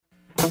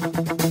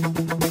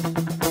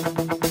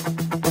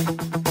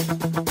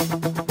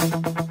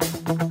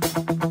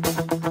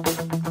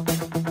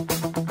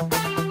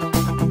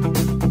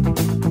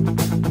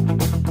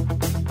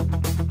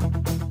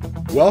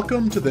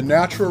Welcome to the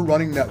Natural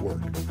Running Network.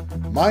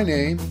 My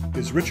name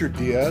is Richard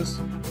Diaz,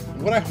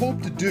 and what I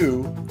hope to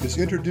do is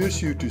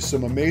introduce you to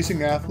some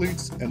amazing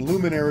athletes and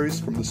luminaries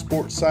from the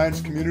sports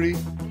science community,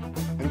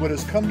 and what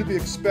has come to be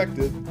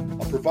expected,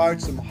 I'll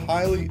provide some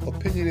highly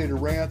opinionated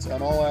rants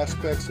on all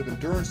aspects of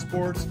endurance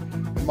sports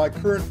and my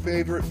current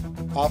favorite,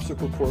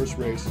 obstacle course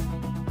racing.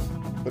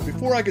 But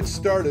before I get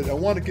started, I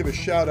want to give a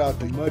shout out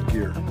to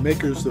Mudgear,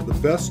 makers of the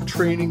best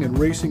training and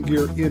racing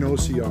gear in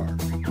OCR.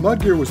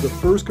 Mudgear was the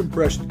first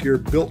compression gear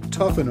built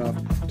tough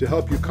enough to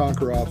help you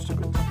conquer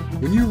obstacles.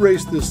 When you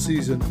race this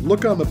season,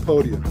 look on the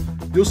podium.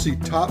 You'll see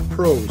top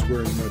pros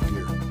wearing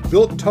Mudgear.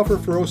 Built tougher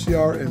for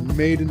OCR and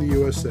made in the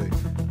USA.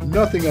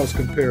 Nothing else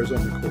compares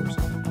on the course.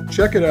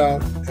 Check it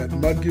out at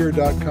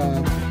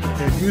mudgear.com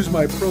and use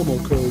my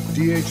promo code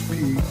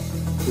DHP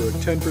for a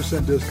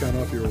 10% discount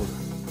off your order.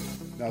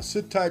 Now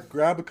sit tight,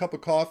 grab a cup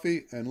of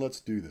coffee, and let's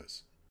do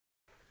this.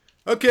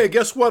 Okay,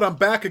 guess what? I'm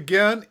back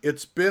again.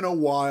 It's been a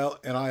while,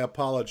 and I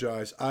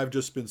apologize. I've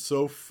just been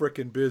so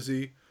freaking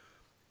busy,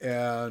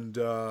 and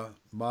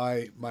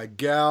my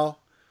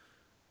gal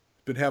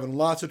been having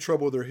lots of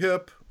trouble with her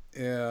hip,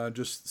 and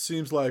just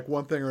seems like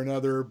one thing or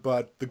another.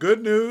 But the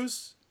good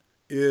news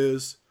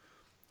is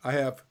I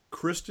have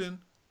Kristen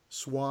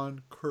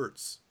Swan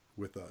Kurtz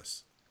with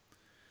us.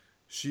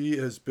 She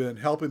has been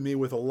helping me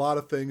with a lot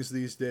of things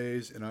these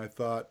days, and I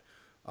thought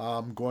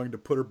I'm going to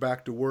put her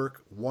back to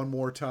work one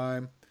more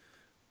time.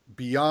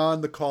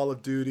 Beyond the call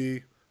of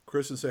duty.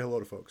 Kristen, say hello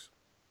to folks.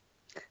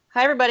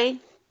 Hi, everybody.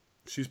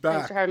 She's back.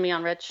 Thanks for having me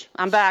on, Rich.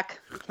 I'm back.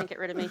 Can't get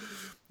rid of me.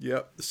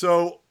 Yep.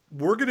 So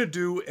we're going to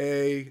do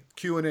a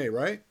Q&A,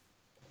 right?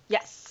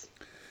 Yes.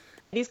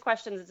 These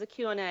questions, it's a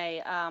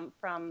Q&A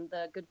from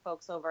the good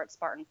folks over at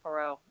Spartan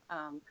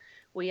 4.0.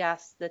 We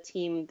asked the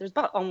team, there's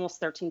about almost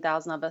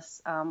 13,000 of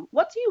us,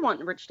 what do you want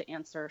Rich to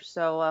answer?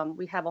 So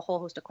we have a whole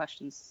host of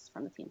questions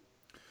from the team.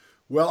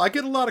 Well, I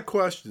get a lot of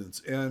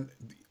questions, and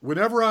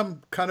whenever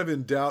I'm kind of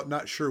in doubt,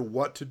 not sure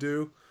what to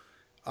do,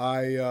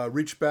 I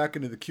reach back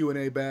into the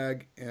Q&A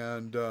bag,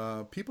 and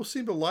people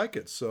seem to like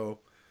it. So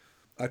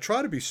I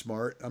try to be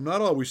smart. I'm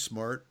not always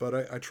smart, but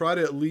I try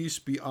to at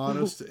least be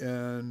honest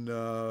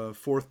and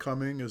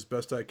forthcoming as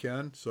best I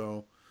can.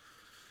 So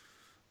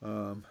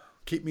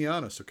keep me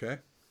honest, okay?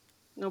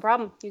 No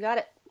problem. You got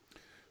it.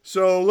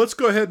 So let's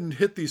go ahead and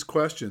hit these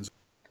questions.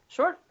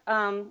 Sure.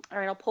 All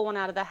right, I'll pull one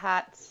out of the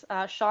hat.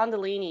 Sean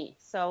Delaney.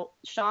 So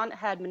Sean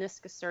had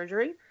meniscus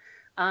surgery.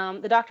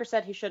 The doctor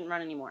said he shouldn't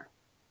run anymore.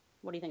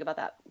 What do you think about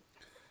that?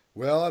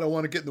 Well, I don't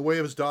want to get in the way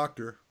of his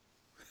doctor.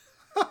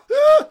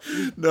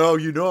 No,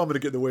 you know I'm going to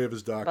get in the way of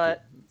his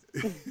doctor.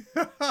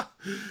 But...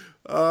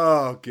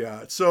 Oh,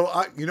 God. So,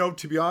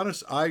 to be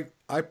honest,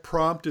 I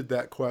prompted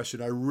that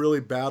question. I really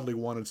badly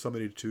wanted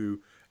somebody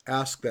to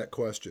ask that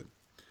question.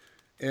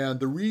 And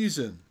the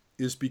reason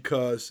is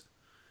because...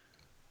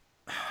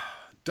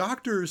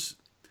 doctors,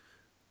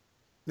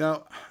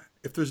 now,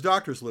 if there's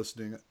doctors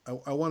listening,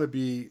 I want to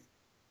be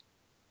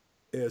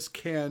as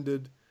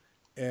candid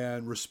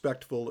and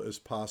respectful as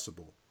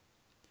possible.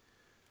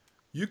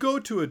 You go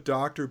to a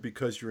doctor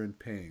because you're in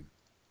pain.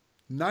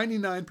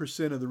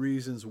 99% of the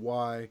reasons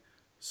why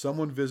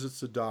someone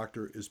visits a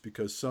doctor is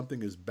because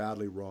something is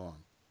badly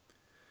wrong.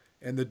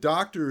 And the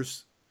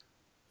doctor's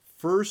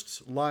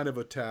first line of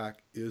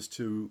attack is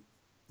to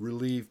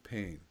relieve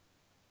pain.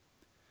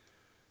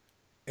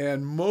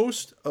 And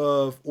most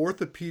of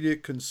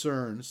orthopedic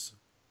concerns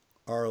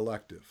are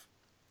elective.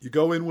 You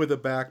go in with a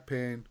back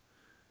pain.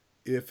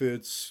 If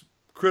it's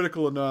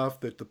critical enough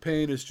that the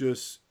pain is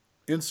just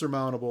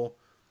insurmountable,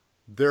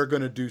 they're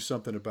going to do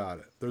something about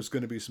it. There's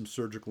going to be some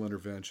surgical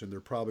intervention. They're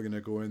probably going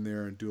to go in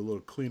there and do a little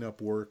cleanup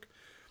work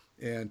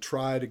and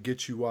try to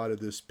get you out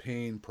of this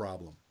pain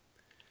problem.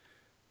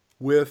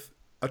 With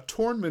a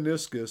torn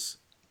meniscus,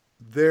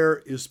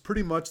 there is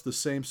pretty much the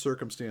same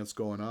circumstance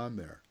going on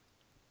there.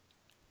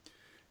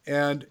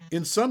 And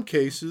in some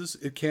cases,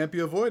 it can't be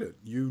avoided.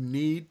 You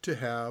need to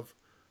have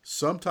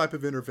some type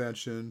of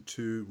intervention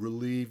to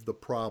relieve the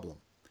problem.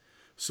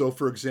 So,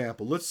 for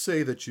example, let's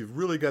say that you've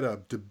really got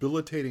a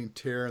debilitating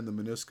tear in the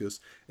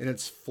meniscus and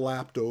it's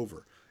flapped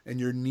over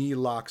and your knee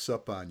locks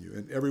up on you.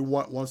 And every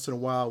once in a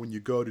while when you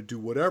go to do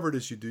whatever it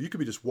is you do, you could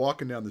be just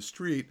walking down the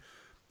street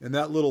and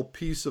that little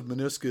piece of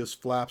meniscus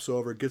flaps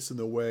over, gets in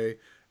the way,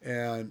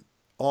 and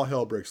all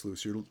hell breaks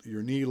loose.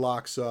 Your knee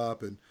locks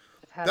up. And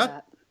I've had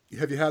that.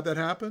 Have you had that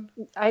happen?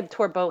 I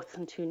tore both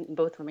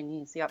of my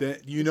knees. Yep.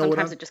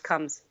 Sometimes it just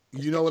comes.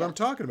 You know what I'm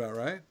talking about,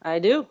 right? I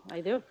do.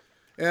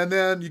 And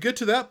then you get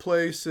to that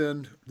place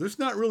and there's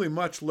not really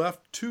much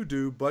left to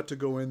do but to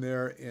go in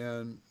there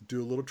and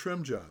do a little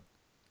trim job.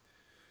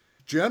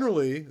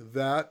 Generally,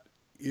 that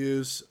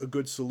is a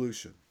good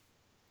solution.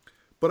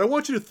 But I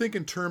want you to think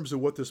in terms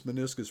of what this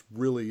meniscus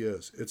really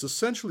is. It's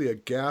essentially a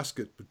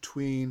gasket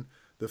between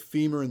the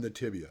femur and the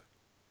tibia.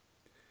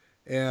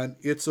 And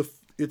it's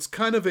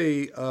kind of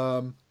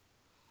a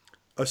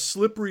a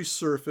slippery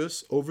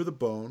surface over the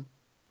bone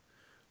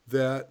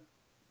that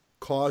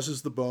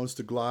causes the bones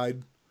to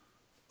glide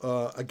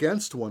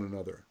against one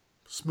another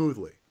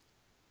smoothly.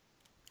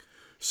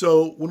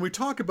 So when we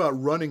talk about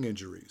running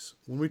injuries,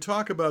 when we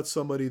talk about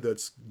somebody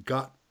that's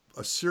got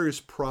a serious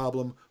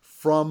problem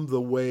from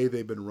the way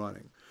they've been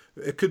running,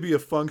 it could be a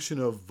function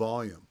of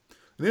volume.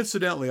 And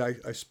incidentally,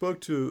 I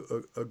spoke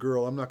to a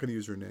girl, I'm not going to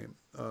use her name,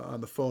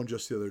 on the phone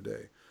just the other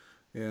day.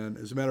 And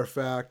as a matter of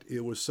fact,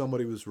 it was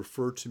somebody who was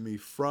referred to me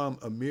from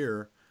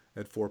Amir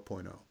at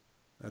 4.0.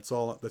 That's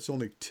all. That's the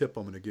only tip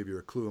I'm going to give you,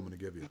 or clue I'm going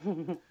to give you.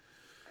 I'm gonna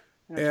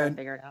try to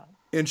figure it out.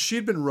 And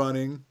she'd been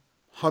running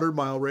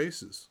 100-mile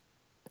races.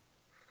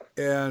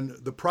 And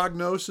the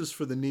prognosis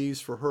for the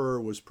knees for her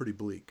was pretty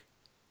bleak.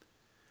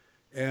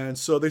 And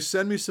so they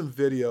send me some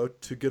video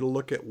to get a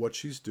look at what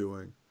she's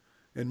doing.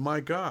 And my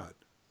God,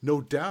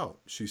 no doubt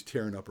she's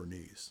tearing up her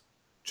knees,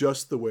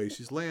 just the way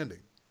she's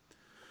landing.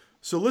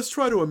 So let's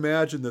try to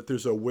imagine that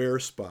there's a wear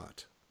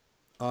spot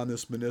on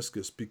this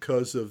meniscus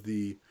because of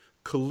the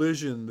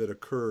collision that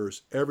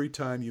occurs every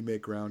time you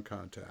make ground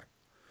contact.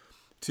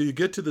 Till you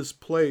get to this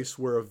place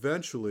where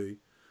eventually,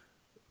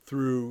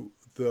 through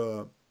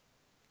the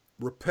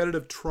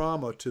repetitive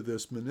trauma to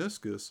this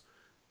meniscus,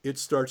 it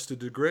starts to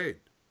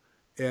degrade.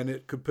 And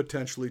it could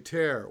potentially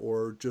tear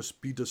or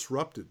just be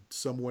disrupted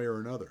some way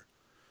or another.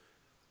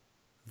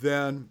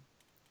 Then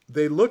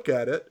they look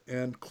at it,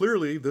 and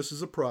clearly this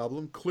is a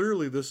problem.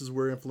 Clearly this is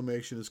where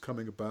inflammation is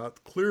coming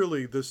about.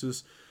 Clearly this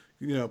is,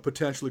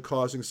 potentially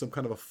causing some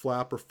kind of a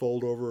flap or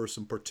fold over or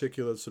some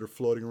particulates that are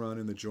floating around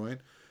in the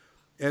joint.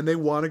 And they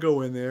want to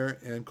go in there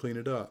and clean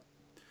it up.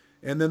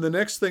 And then the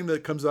next thing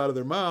that comes out of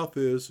their mouth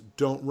is,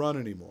 don't run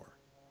anymore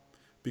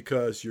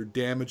because you're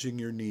damaging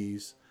your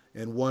knees,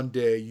 and one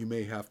day you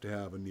may have to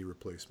have a knee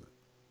replacement.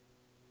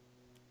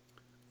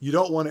 You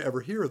don't want to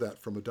ever hear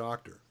that from a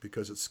doctor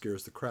because it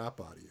scares the crap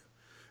out of you,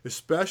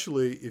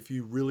 especially if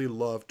you really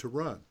love to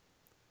run.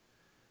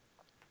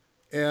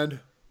 And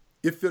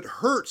if it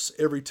hurts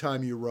every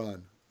time you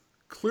run,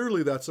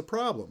 clearly that's a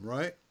problem,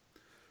 right?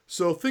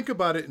 So think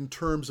about it in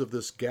terms of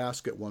this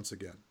gasket once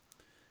again.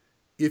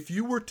 If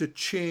you were to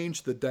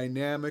change the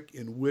dynamic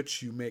in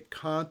which you make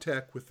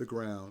contact with the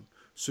ground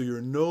so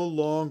you're no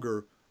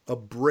longer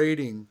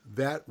abrading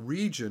that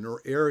region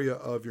or area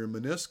of your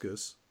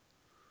meniscus,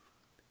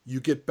 you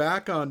get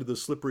back onto the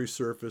slippery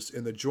surface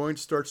and the joint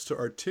starts to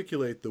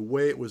articulate the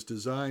way it was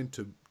designed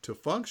to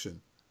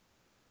function.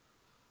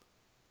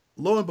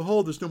 Lo and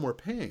behold, there's no more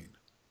pain.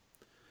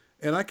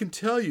 And I can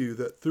tell you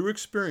that through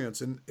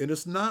experience, and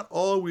it's not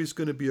always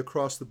going to be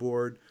across the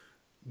board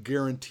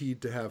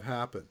guaranteed to have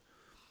happen,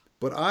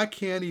 but I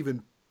can't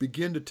even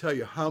begin to tell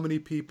you how many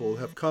people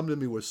have come to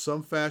me with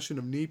some fashion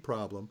of knee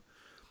problem,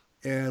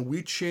 and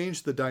we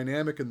change the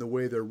dynamic in the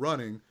way they're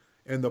running,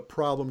 and the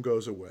problem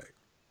goes away.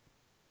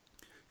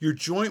 Your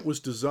joint was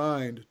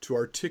designed to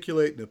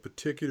articulate in a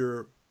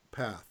particular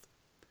path.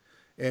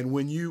 And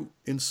when you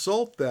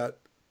insult that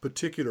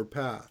particular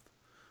path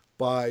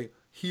by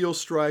heel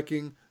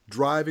striking,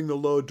 driving the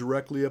load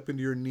directly up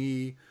into your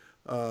knee,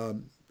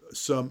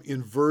 some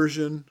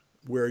inversion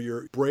where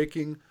you're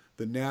breaking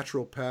the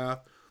natural path,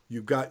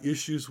 you've got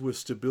issues with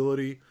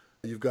stability,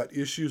 you've got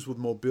issues with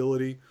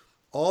mobility.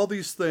 All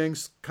these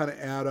things kind of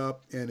add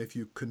up, and if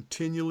you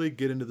continually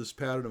get into this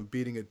pattern of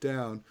beating it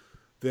down,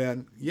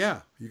 then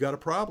yeah, you got a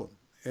problem.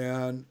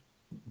 And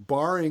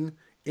barring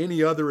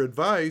any other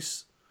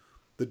advice,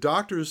 the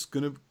doctor's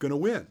gonna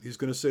win. He's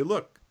gonna say,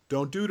 look,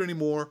 don't do it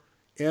anymore,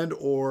 and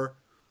or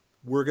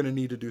we're gonna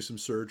need to do some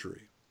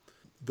surgery.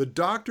 The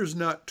doctor's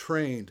not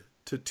trained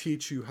to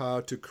teach you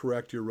how to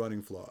correct your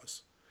running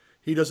flaws.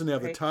 He doesn't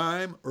have the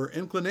time or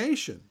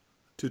inclination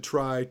to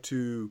try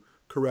to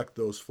correct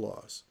those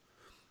flaws.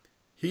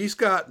 He's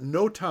got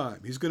no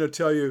time. He's going to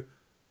tell you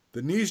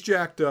the knee's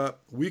jacked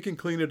up, we can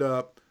clean it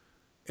up,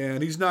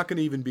 and he's not going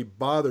to even be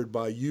bothered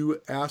by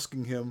you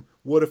asking him,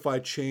 what if I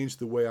change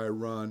the way I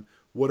run?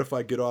 What if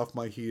I get off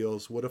my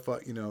heels? What if I,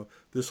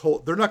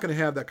 they're not going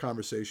to have that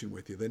conversation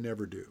with you. They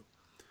never do.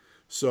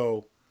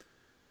 So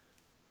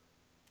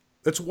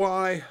that's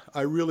why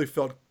I really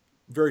felt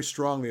very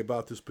strongly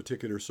about this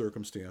particular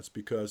circumstance,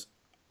 because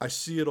I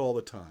see it all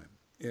the time.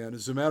 And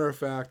as a matter of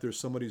fact, there's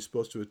somebody who's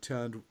supposed to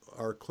attend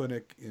our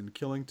clinic in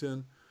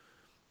Killington,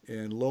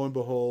 and lo and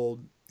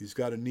behold, he's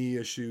got a knee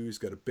issue, he's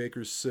got a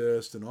Baker's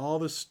cyst, and all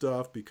this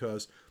stuff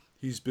because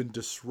he's been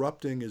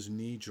disrupting his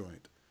knee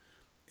joint.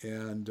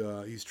 And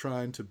he's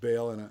trying to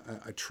bail, and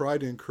I try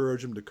to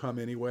encourage him to come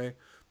anyway,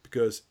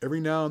 because every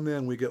now and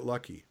then we get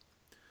lucky.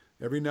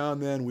 Every now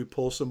and then we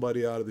pull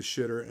somebody out of the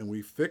shitter and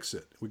we fix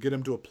it. We get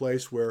him to a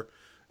place where,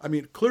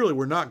 clearly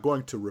we're not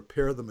going to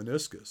repair the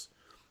meniscus,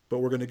 but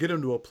we're going to get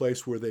them to a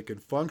place where they can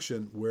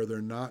function, where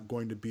they're not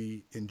going to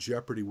be in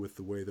jeopardy with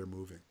the way they're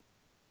moving.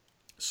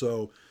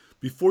 So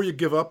before you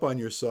give up on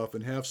yourself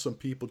and have some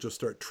people just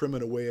start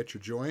trimming away at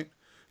your joint,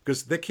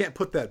 because they can't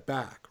put that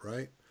back,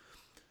 right?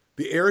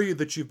 The area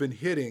that you've been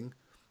hitting,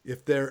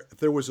 if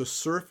there was a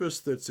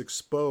surface that's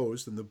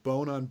exposed and the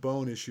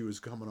bone-on-bone issue is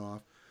coming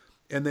off,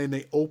 and then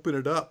they open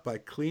it up by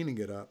cleaning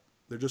it up,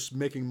 They're just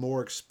making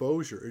more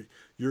exposure.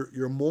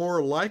 You're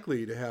more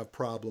likely to have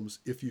problems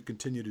if you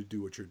continue to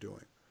do what you're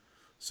doing.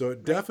 So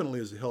it definitely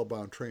is a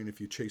hellbound train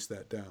if you chase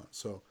that down.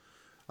 So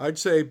I'd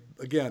say,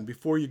 again,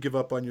 before you give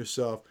up on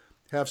yourself,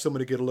 have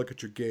somebody get a look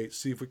at your gait,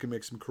 see if we can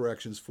make some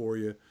corrections for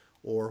you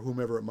or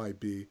whomever it might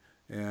be,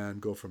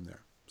 and go from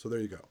there. So there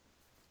you go.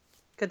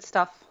 Good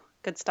stuff.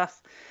 Good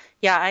stuff.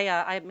 Yeah,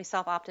 I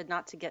myself opted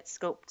not to get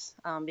scoped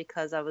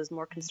because I was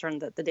more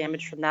concerned that the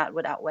damage from that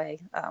would outweigh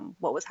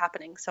what was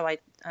happening. So I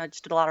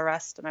just did a lot of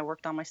rest and I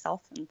worked on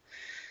myself, and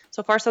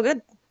so far so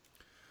good.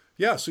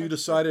 Yeah, so you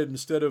decided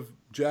instead of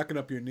jacking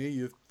up your knee,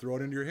 you throw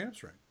it into your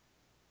hamstring.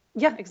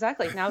 Yeah,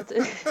 exactly. Now it's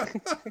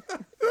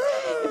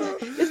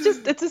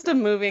just a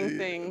moving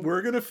thing.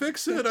 We're going to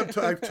fix it.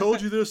 I've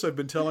told you this. I've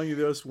been telling you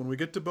this. When we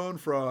get to Bone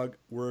Frog,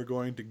 we're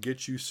going to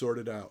get you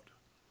sorted out.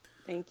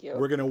 Thank you.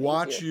 We're going to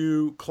watch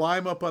you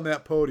climb up on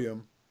that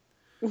podium,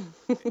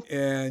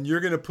 and you're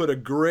going to put a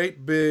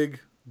great big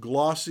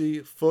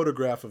glossy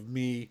photograph of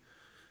me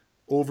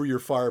over your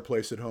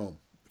fireplace at home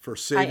for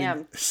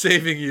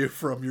saving you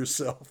from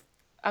yourself.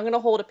 I'm going to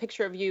hold a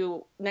picture of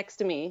you next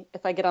to me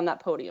if I get on that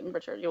podium,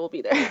 Richard. You will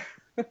be there.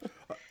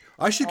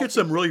 I should get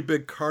some really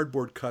big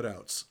cardboard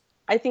cutouts.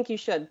 I think you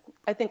should.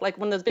 I think like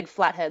one of those big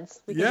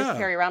flatheads we can just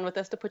carry around with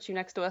us to put you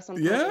next to us on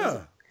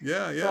podiums.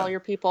 Yeah. For all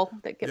your people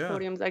that get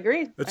podiums. I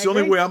agree. That's the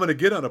only way I'm going to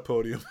get on a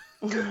podium.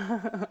 All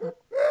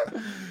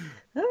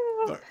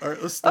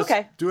right, let's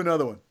do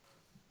another one.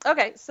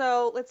 Okay,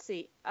 so let's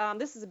see.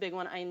 This is a big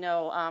one. I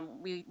know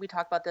we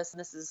talk about this, and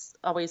this is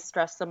always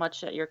stressed so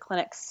much at your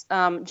clinics.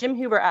 Jim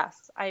Huber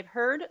asks, I've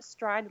heard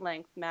stride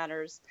length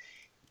matters,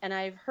 and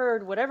I've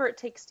heard whatever it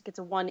takes to get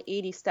to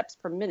 180 steps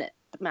per minute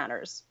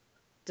matters.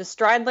 Does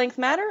stride length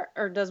matter,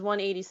 or does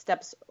 180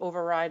 steps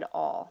override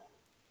all?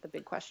 The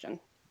big question.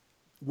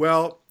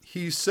 Well,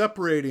 he's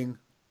separating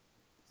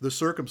the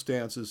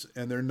circumstances,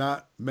 and they're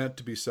not meant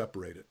to be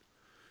separated.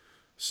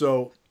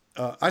 So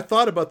I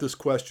thought about this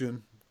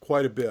question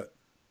quite a bit,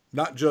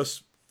 not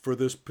just for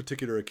this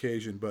particular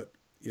occasion, but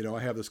I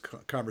have this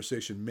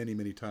conversation many,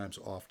 many times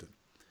often.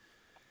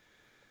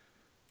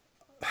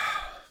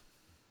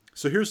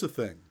 So here's the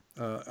thing.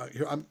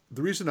 The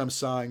reason I'm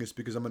sighing is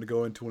because I'm going to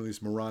go into one of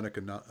these moronic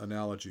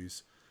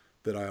analogies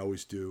that I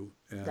always do.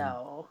 And,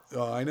 no.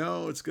 I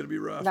know it's going to be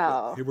rough.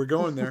 No. We're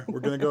going there. We're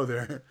going to go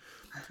there.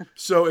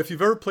 So if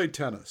you've ever played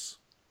tennis,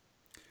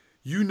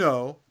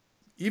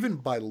 even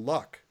by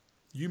luck,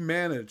 you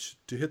manage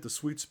to hit the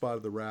sweet spot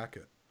of the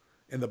racket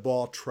and the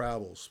ball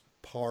travels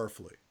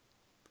powerfully.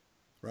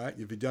 Right?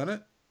 Have you done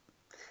it?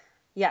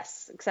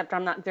 Yes, except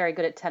I'm not very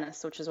good at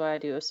tennis, which is why I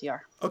do OCR.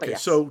 Okay,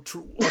 yes. so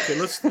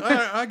let's.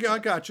 I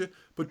got you,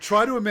 but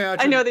try to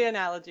imagine. I know the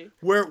analogy.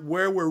 Where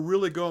we're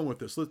really going with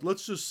this.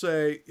 Let's just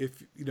say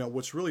if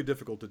what's really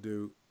difficult to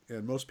do,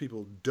 and most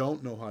people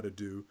don't know how to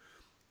do,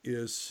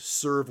 is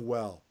serve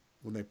well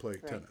when they play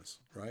tennis,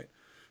 right?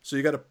 So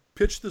you got to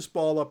pitch this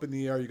ball up in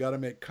the air. You got to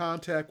make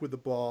contact with the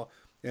ball,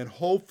 and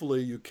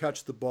hopefully you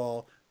catch the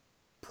ball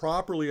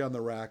properly on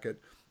the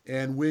racket.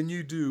 And when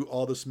you do,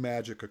 all this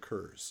magic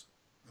occurs.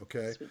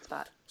 Okay. Sweet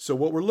spot. So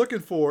what we're looking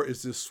for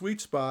is this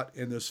sweet spot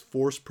and this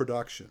force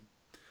production.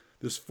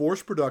 This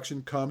force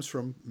production comes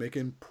from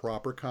making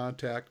proper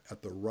contact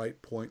at the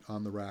right point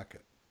on the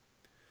racket.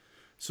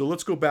 So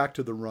let's go back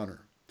to the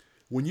runner.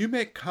 When you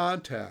make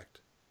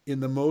contact in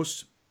the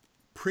most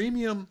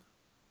premium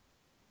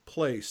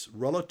place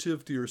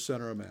relative to your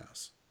center of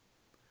mass,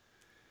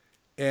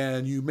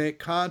 and you make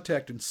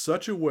contact in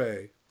such a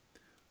way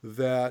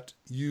that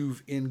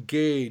you've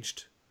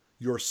engaged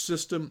your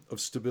system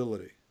of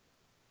stability.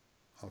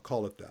 I'll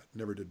call it that.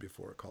 Never did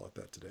before. I'll call it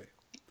that today.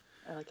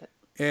 I like it.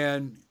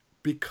 And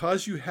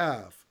because you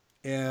have,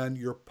 and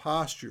your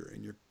posture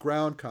and your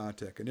ground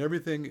contact and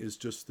everything is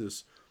just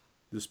this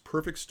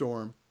perfect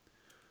storm,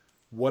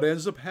 what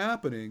ends up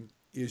happening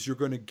is you're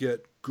going to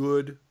get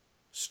good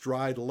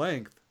stride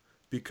length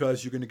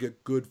because you're going to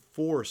get good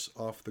force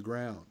off the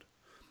ground.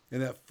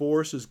 And that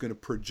force is going to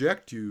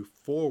project you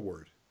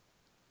forward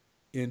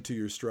into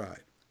your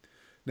stride.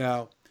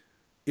 Now,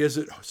 as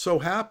it so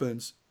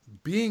happens,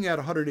 being at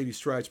 180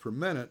 strides per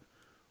minute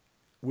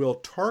will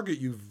target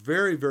you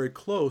very, very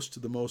close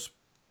to the most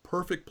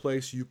perfect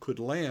place you could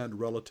land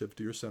relative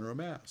to your center of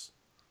mass.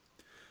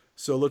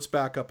 So let's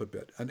back up a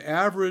bit. An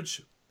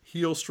average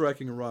heel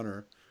striking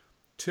runner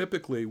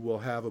typically will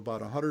have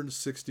about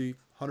 160,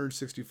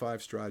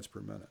 165 strides per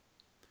minute.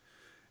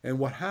 And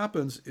what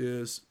happens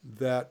is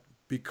that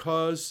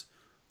because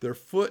their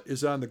foot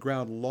is on the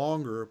ground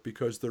longer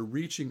because they're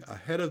reaching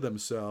ahead of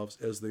themselves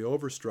as they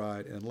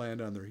overstride and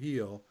land on their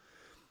heel,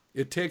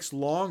 it takes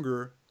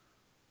longer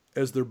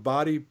as their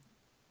body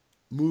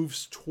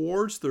moves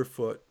towards their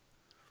foot.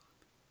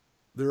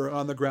 They're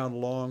on the ground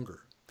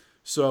longer.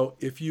 So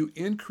if you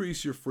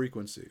increase your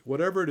frequency,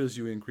 whatever it is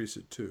you increase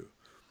it to,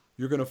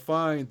 you're going to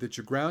find that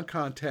your ground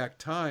contact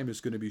time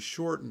is going to be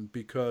shortened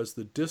because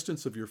the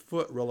distance of your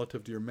foot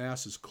relative to your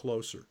mass is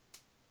closer.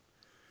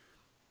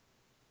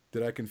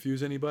 Did I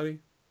confuse anybody?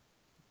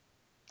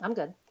 I'm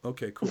good.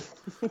 Okay, cool.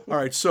 All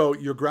right, so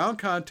your ground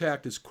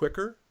contact is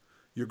quicker.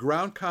 your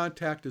ground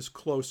contact is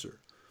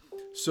closer.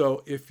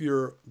 So if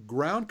your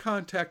ground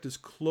contact is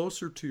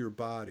closer to your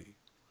body,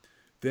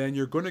 then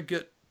you're going to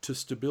get to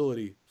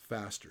stability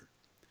faster.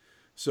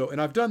 So,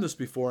 and I've done this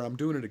before, I'm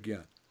doing it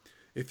again.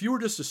 If you were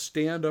just to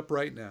stand up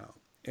right now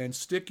and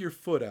stick your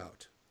foot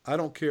out, I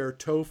don't care,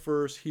 toe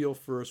first, heel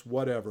first,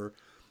 whatever,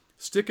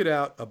 stick it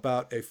out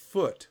about a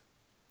foot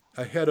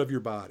ahead of your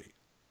body.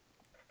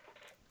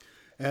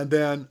 And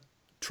then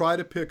try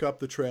to pick up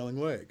the trailing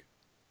leg.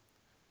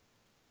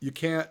 You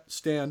can't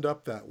stand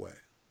up that way.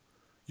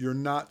 You're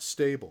not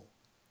stable.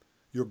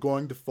 You're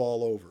going to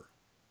fall over.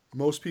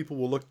 Most people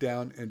will look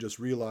down and just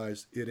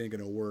realize it ain't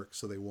going to work,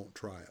 so they won't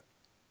try it.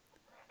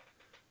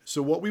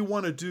 So what we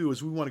want to do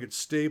is we want to get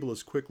stable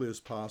as quickly as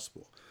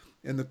possible.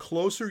 And the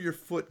closer your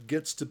foot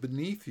gets to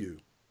beneath you,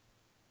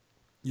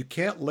 you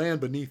can't land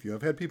beneath you.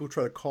 I've had people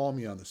try to call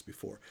me on this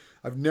before.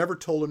 I've never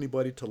told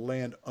anybody to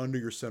land under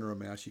your center of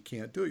mass. You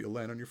can't do it. You'll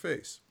land on your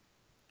face.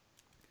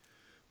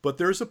 But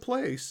there's a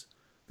place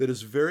that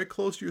is very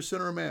close to your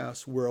center of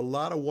mass where a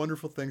lot of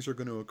wonderful things are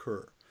going to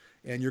occur.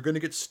 And you're going to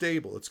get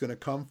stable. It's going to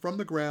come from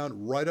the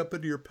ground right up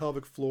into your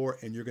pelvic floor,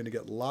 and you're going to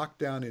get locked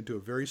down into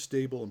a very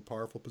stable and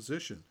powerful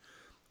position,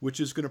 which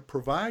is going to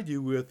provide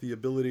you with the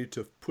ability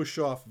to push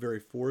off very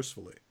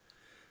forcefully.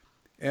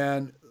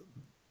 And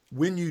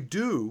when you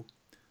do,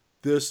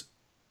 this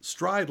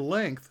stride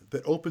length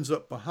that opens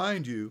up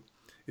behind you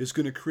is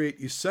going to create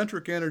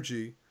eccentric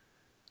energy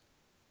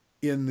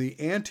in the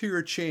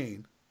anterior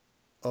chain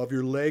of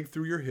your leg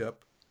through your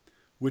hip,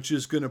 which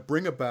is going to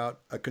bring about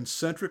a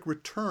concentric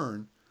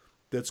return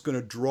that's going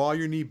to draw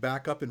your knee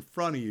back up in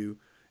front of you,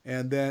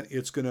 and then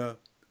it's going to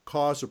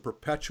cause a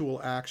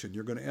perpetual action.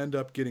 You're going to end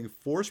up getting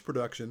force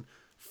production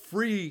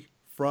free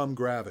from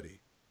gravity.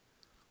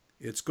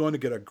 It's going to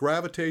get a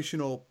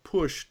gravitational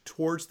push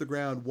towards the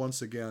ground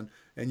once again,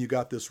 and you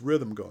got this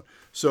rhythm going.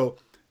 So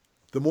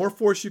the more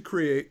force you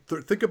create,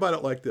 think about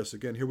it like this.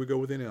 Again, here we go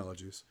with the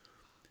analogies.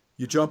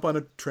 You jump on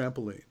a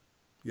trampoline.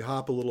 You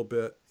hop a little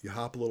bit, you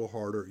hop a little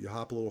harder, you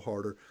hop a little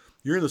harder.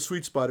 You're in the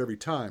sweet spot every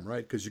time,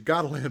 right? Because you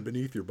got to land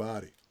beneath your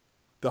body.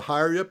 The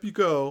higher up you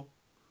go,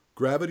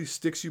 gravity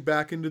sticks you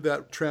back into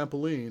that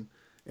trampoline,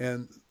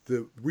 and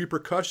the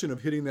repercussion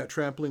of hitting that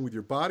trampoline with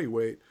your body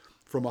weight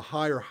from a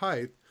higher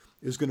height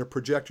is going to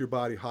project your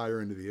body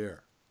higher into the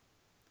air.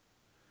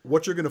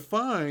 What you're going to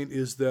find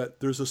is that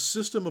there's a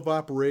system of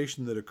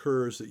operation that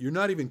occurs that you're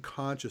not even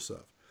conscious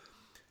of.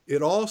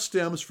 It all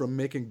stems from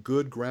making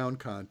good ground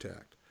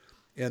contact.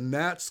 And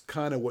that's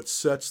kind of what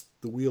sets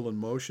the wheel in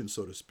motion,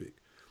 so to speak.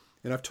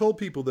 And I've told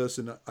people this,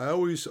 and I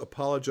always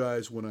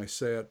apologize when I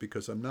say it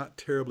because I'm not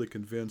terribly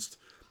convinced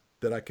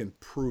that I can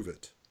prove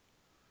it.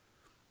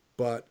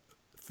 But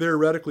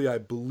theoretically, I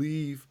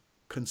believe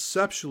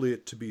conceptually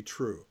it to be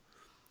true.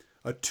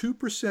 A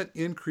 2%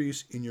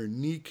 increase in your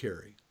knee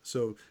carry,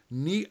 so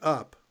knee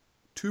up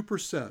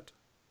 2%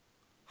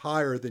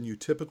 higher than you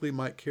typically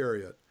might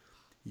carry it,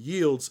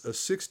 yields a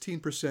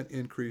 16%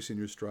 increase in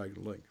your stride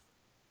length.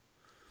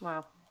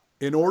 Wow.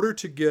 In order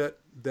to get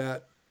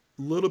that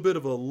little bit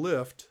of a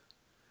lift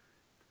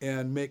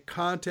and make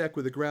contact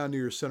with the ground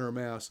near your center of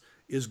mass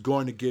is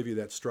going to give you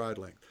that stride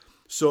length.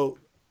 So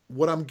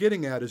what I'm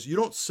getting at is you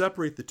don't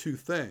separate the two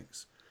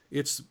things.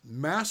 It's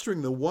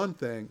mastering the one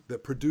thing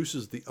that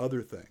produces the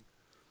other thing.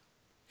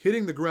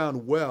 Hitting the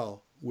ground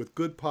well with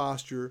good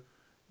posture,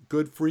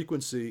 good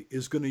frequency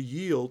is going to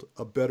yield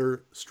a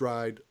better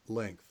stride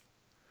length.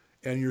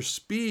 And your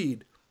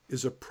speed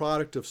is a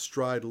product of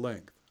stride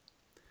length.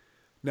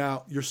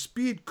 Now, your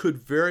speed could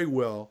very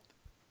well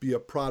be a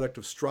product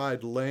of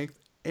stride length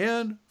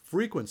and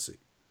frequency.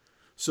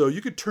 So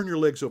you could turn your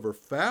legs over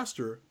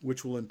faster,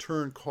 which will in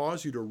turn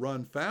cause you to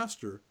run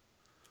faster.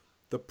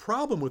 The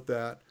problem with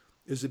that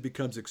is it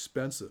becomes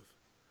expensive.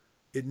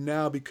 It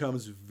now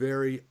becomes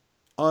very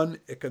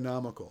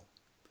uneconomical.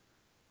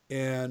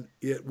 And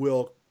it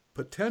will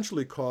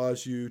potentially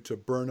cause you to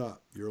burn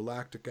up. Your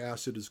lactic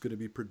acid is going to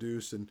be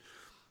produced, and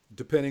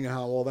depending on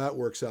how all that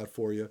works out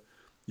for you,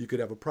 you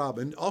could have a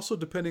problem. And also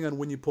depending on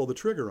when you pull the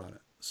trigger on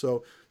it.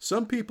 So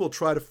some people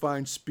try to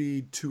find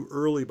speed too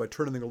early by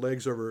turning their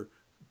legs over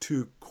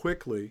too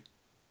quickly,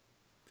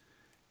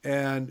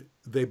 and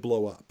they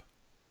blow up.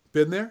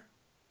 Been there?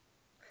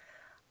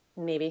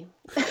 Maybe.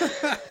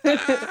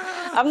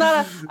 I'm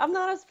not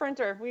a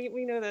sprinter.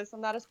 We know this.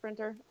 I'm not a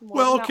sprinter.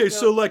 Well, okay,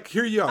 so like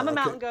here you are. I'm a okay.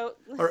 mountain goat.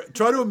 All right,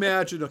 try to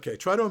imagine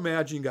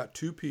you got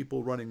two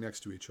people running next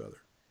to each other.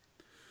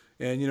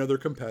 And, they're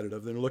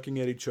competitive. They're looking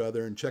at each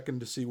other and checking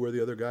to see where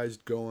the other guy's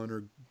going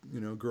or,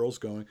 girl's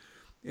going.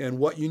 And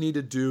what you need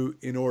to do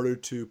in order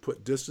to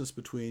put distance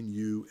between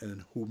you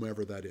and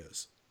whomever that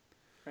is.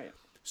 Right.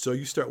 So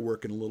you start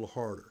working a little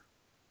harder,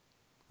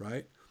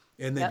 right?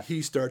 And then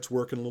he starts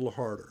working a little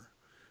harder.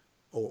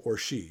 Or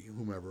she,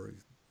 whomever.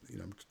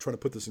 I'm trying to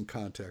put this in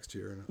context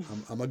here.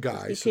 And I'm a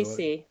guy.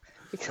 BPC.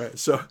 Right,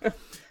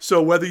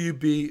 so whether you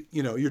be,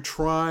 you're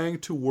trying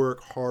to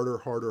work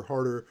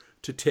harder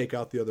to take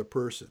out the other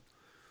person.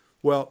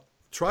 Well,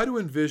 try to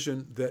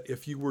envision that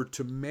if you were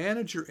to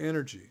manage your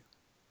energy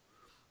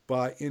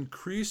by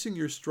increasing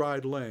your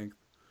stride length,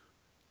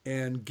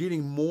 and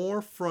getting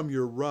more from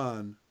your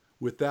run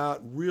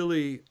without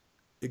really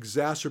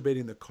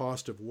exacerbating the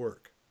cost of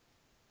work.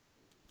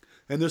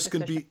 And this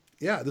can be,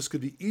 this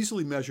could be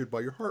easily measured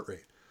by your heart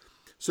rate.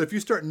 So if you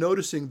start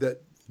noticing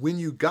that when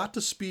you got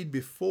to speed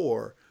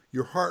before,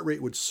 your heart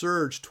rate would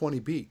surge 20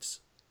 beats.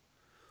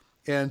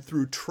 And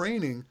through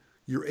training,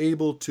 you're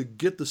able to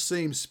get the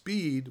same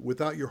speed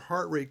without your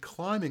heart rate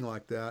climbing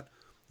like that,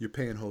 you're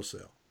paying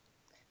wholesale.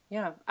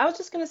 Yeah, I was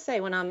just gonna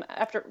say when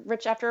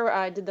after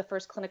I did the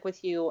first clinic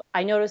with you,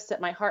 I noticed that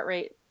my heart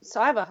rate.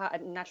 So I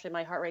have naturally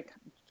my heart rate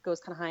goes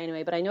kind of high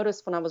anyway, but I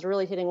noticed when I was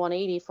really hitting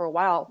 180 for a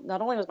while, not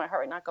only was my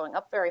heart rate not going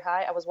up very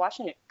high, I was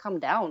watching it come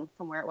down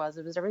from where it was.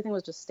 Everything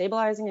was just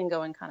stabilizing and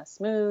going kind of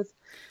smooth,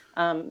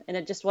 and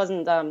it just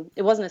wasn't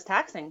as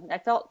taxing. I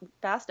felt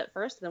fast at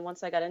first, and then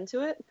once I got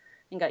into it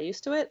and got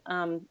used to it,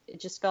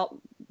 it just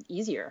felt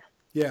easier.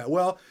 Yeah,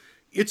 well.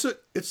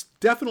 It's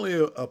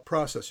definitely a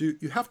process.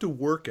 You have to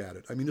work at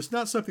it. I mean, it's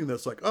not something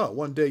that's like, oh,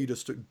 one day you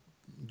just,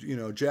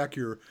 jack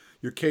your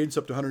cadence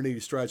up to 180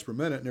 strides per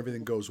minute and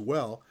everything goes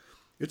well.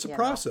 It's a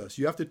process.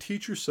 You have to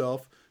teach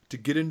yourself to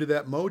get into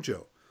that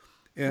mojo.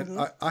 And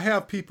I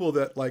have people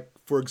that, like,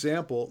 for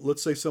example,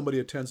 let's say somebody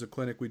attends a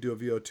clinic, we do a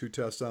VO2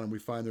 test on them, we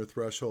find their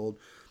threshold,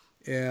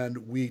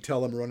 and we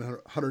tell them to run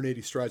 180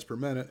 strides per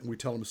minute, and we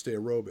tell them to stay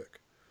aerobic.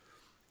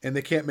 And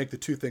they can't make the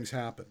two things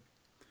happen.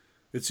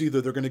 It's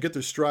either they're going to get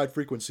their stride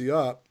frequency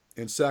up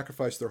and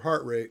sacrifice their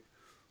heart rate,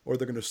 or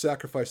they're going to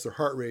sacrifice their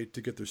heart rate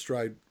to get their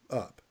stride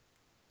up.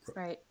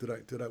 Right.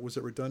 Did I was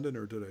it redundant,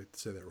 or did I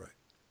say that right?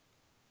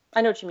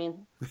 I know what you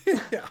mean.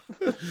 Yeah.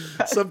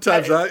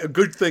 Sometimes a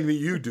good thing that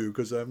you do,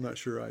 because I'm not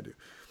sure I do.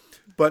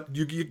 But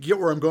you get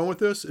where I'm going with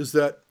this, is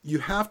that you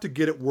have to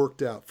get it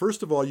worked out.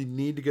 First of all, you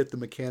need to get the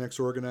mechanics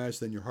organized,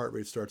 then your heart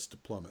rate starts to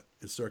plummet.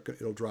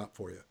 It'll drop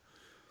for you.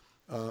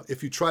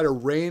 If you try to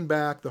rein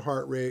back the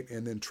heart rate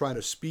and then try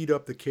to speed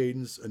up the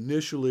cadence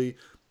initially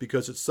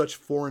because it's such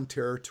foreign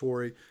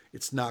territory,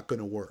 it's not going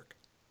to work.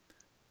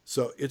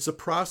 So it's a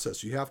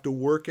process. You have to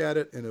work at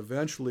it, and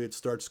eventually it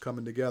starts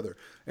coming together.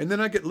 And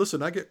then I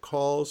get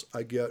calls,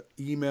 I get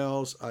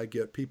emails, I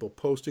get people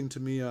posting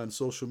to me on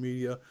social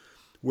media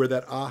where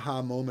that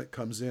aha moment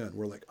comes in.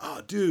 We're like,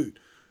 oh, dude,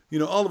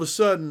 all of a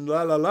sudden,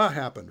 la la la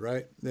happened,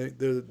 right?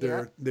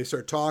 They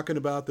start talking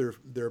about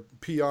their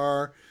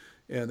PR.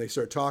 And they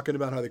start talking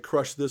about how they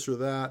crushed this or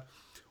that,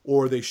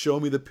 or they show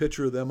me the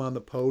picture of them on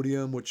the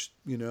podium, which,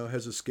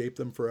 has escaped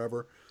them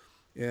forever.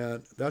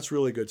 And that's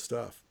really good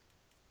stuff.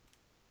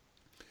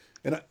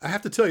 And I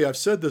have to tell you, I've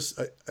said this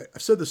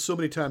so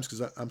many times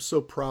because I'm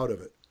so proud of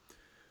it.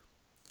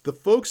 The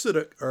folks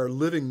that are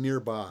living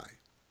nearby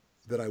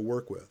that I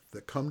work with,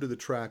 that come to the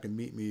track and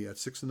meet me at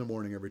 6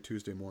 a.m. every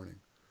Tuesday morning,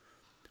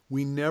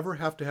 we never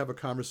have to have a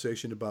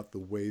conversation about the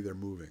way they're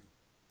moving.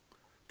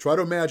 Try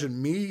to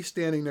imagine me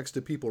standing next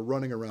to people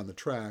running around the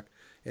track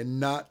and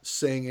not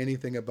saying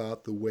anything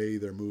about the way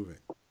they're moving.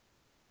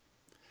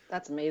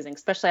 That's amazing,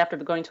 especially after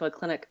going to a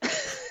clinic.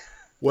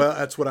 Well,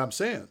 that's what I'm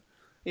saying.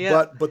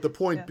 Yeah. But the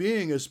point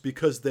being is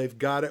because they've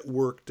got it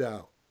worked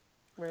out.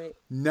 Right.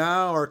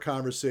 Now our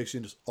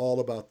conversation is all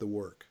about the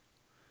work.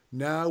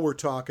 Now we're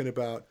talking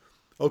about,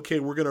 okay,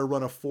 we're going to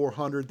run a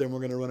 400, then we're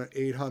going to run an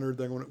 800,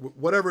 then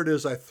whatever it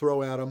is I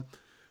throw at them,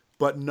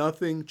 but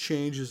nothing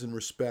changes in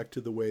respect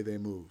to the way they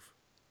move.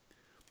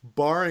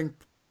 Barring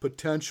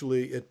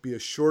potentially it be a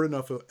short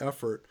enough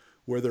effort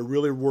where they're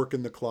really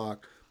working the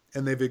clock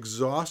and they've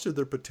exhausted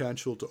their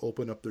potential to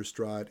open up their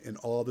stride, and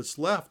all that's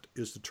left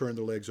is to turn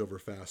their legs over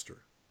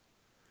faster.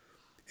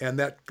 And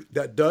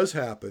that does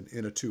happen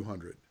in a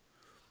 200.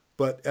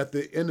 But at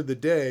the end of the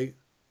day,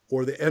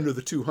 or the end of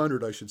the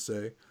 200, I should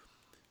say,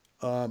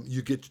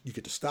 you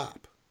get to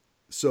stop.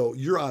 So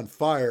you're on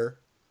fire,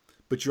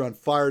 but you're on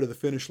fire to the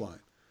finish line.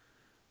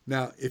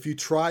 Now, if you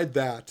tried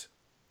that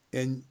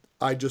and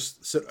I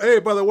just said, hey,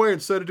 by the way,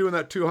 instead of doing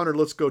that 200,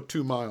 let's go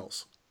 2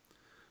 miles.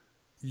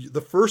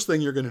 The first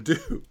thing you're going to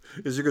do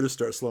is you're going to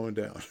start slowing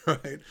down,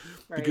 right?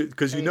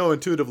 Because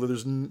intuitively,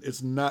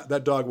 it's not,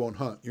 that dog won't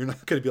hunt. You're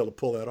not going to be able to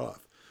pull that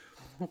off.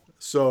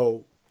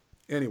 So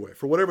anyway,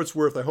 for whatever it's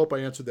worth, I hope I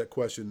answered that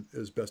question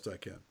as best I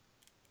can.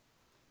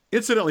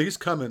 Incidentally, he's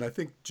coming. I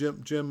think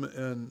Jim,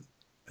 and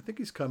I think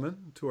he's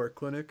coming to our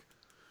clinic.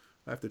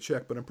 I have to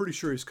check, but I'm pretty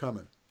sure he's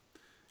coming.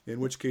 In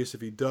which case,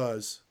 if he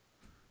does,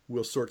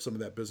 we'll sort some of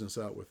that business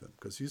out with him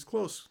because he's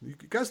close. You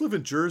guys live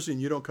in Jersey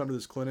and you don't come to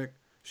this clinic,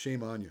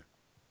 shame on you.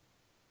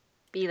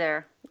 Be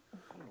there.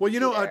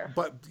 Well,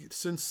 but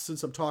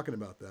since I'm talking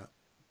about that,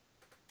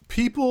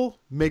 people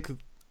make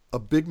a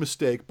big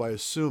mistake by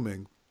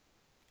assuming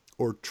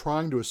or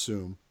trying to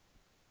assume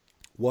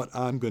what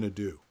I'm going to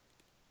do.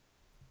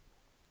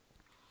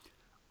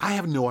 I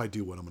have no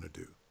idea what I'm going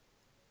to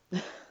do.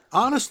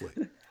 Honestly,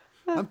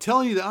 I'm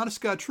telling you the honest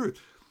God truth.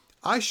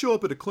 I show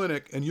up at a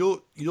clinic and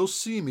you'll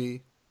see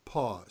me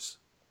pause.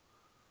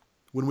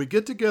 When we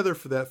get together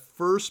for that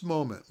first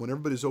moment, when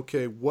everybody's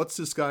okay, what's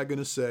this guy going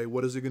to say?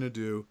 What is he going to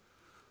do?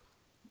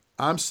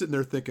 I'm sitting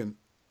there thinking,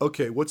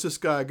 okay, what's this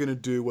guy going to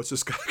do? What's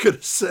this guy going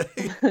to say?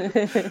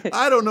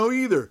 I don't know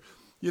either.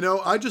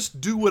 I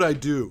just do what I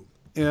do.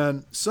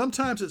 And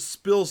sometimes it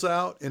spills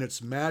out and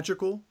it's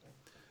magical.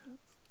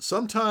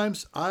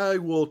 Sometimes I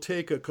will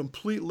take a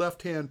complete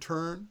left-hand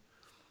turn,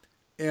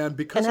 and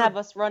because And have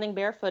us running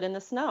barefoot in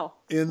the snow.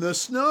 in the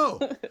snow.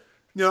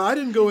 I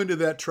didn't go into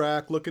that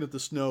track looking at the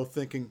snow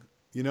thinking,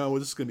 this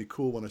is going to be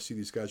cool when I see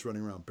these guys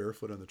running around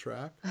barefoot on the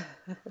track.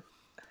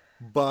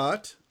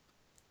 But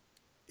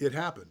it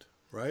happened,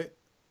 right?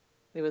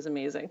 It was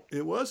amazing.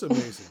 It was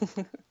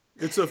amazing.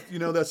 It's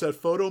that's that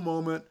photo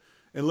moment.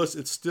 And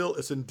listen,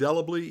 it's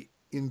indelibly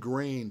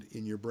ingrained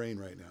in your brain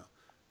right now.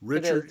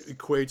 Richard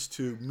equates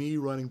to me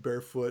running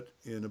barefoot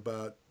in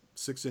about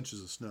 6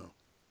 inches of snow.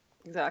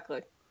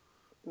 Exactly.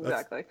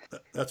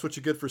 That's what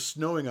you get for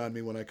snowing on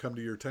me when I come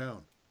to your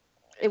town.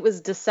 It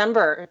was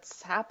December. It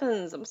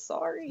happens. I'm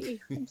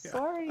sorry.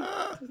 Sorry.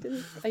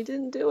 I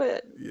didn't do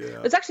it.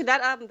 Yeah. It's actually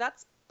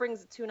that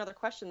brings it to another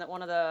question that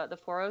one of the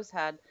 4Os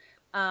had.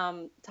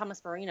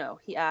 Thomas Marino,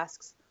 he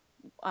asks,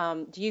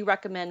 do you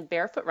recommend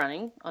barefoot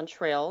running on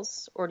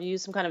trails, or do you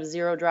use some kind of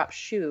zero drop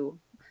shoe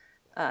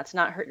to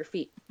not hurt your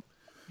feet?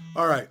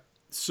 All right.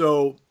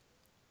 So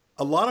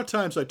a lot of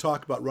times I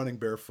talk about running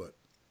barefoot,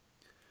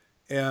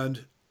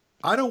 and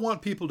I don't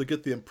want people to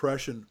get the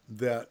impression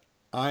that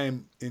I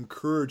am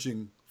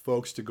encouraging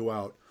folks to go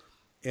out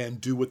and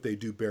do what they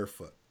do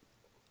barefoot,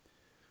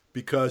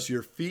 because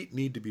your feet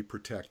need to be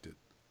protected.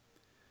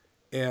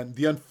 And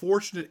the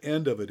unfortunate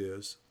end of it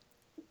is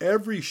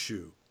every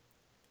shoe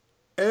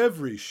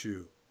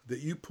that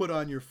you put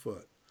on your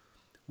foot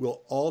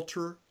will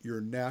alter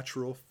your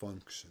natural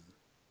function.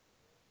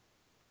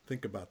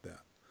 Think about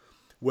that.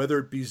 Whether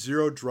it be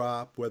zero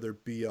drop, whether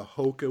it be a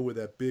Hoka with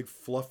that big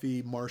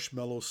fluffy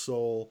marshmallow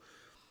sole,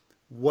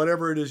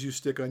 whatever it is you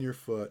stick on your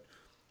foot,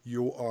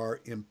 you are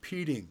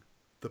impeding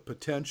the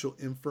potential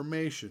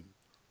information,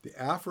 the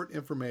afferent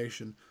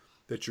information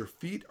that your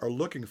feet are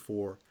looking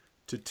for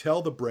to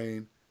tell the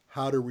brain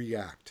how to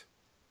react.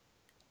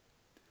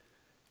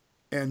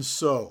 And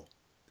so,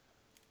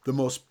 the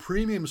most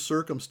premium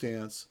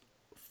circumstance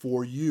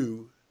for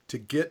you to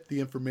get the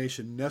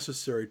information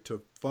necessary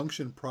to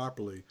function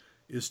properly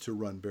is to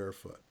run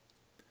barefoot.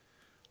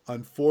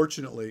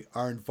 Unfortunately,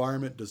 our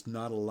environment does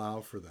not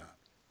allow for that.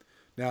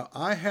 Now,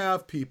 I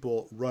have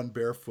people run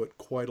barefoot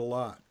quite a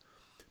lot,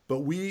 but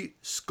we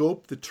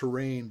scope the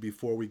terrain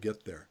before we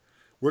get there.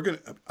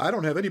 I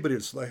don't have anybody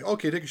that's like,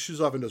 okay, take your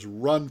shoes off and just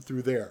run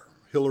through there,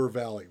 hill or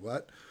valley.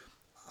 What?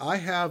 I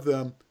have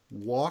them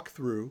walk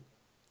through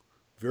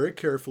very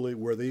carefully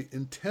where they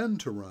intend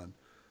to run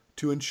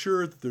to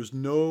ensure that there's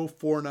no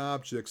foreign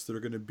objects that are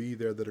going to be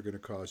there that are going to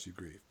cause you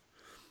grief.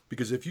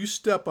 Because if you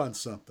step on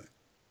something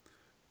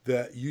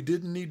that you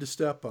didn't need to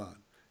step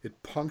on,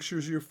 it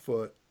punctures your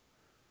foot,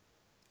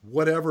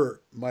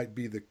 whatever might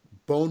be the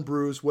bone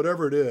bruise,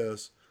 whatever it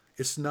is,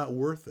 it's not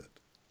worth it.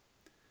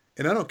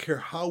 And I don't care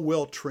how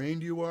well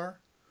trained you are,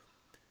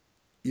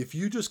 if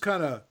you just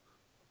kind of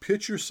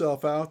pitch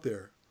yourself out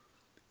there,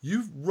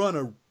 you run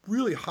a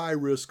really high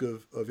risk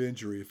of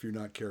injury if you're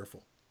not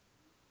careful.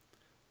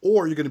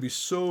 Or you're going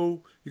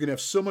to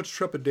have so much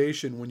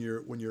trepidation when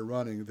you're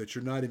running that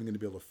you're not even going to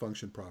be able to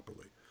function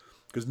properly,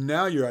 because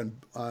now you're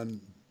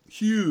on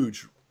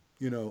huge,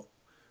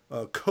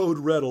 code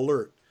red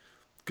alert,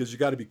 because you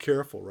got to be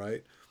careful,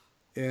 right?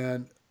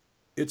 And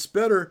it's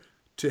better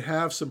to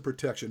have some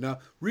protection. Now,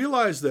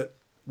 realize that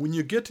when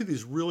you get to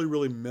these really,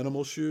 really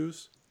minimal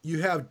shoes,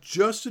 you have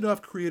just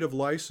enough creative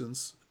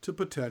license to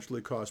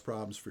potentially cause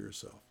problems for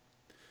yourself.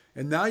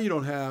 And now you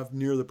don't have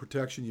near the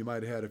protection you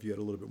might have had if you had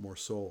a little bit more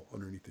sole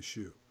underneath the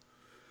shoe.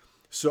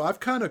 So I've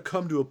kind of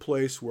come to a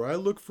place where I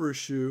look for a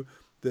shoe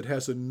that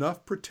has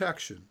enough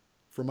protection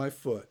for my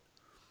foot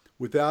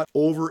without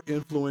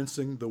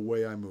over-influencing the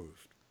way I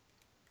move.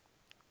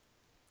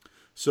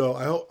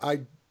 So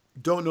I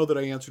don't know that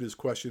I answered his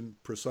question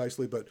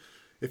precisely, but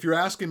if you're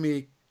asking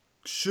me,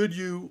 should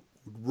you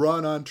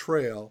run on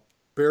trail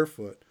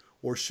barefoot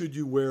or should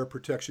you wear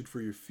protection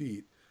for your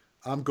feet,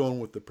 I'm going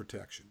with the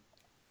protection.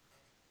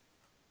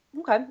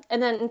 Okay.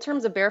 And then in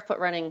terms of barefoot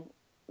running,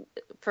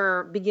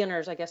 for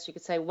beginners, I guess you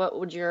could say, what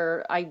would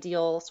your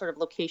ideal sort of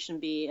location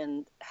be,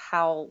 and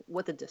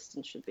what the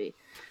distance should be?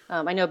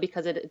 I know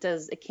because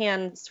it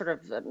can sort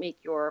of make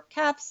your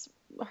calves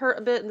hurt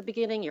a bit in the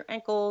beginning, your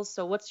ankles.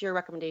 So what's your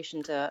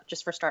recommendation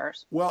just for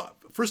starters? Well,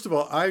 first of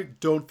all, I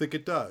don't think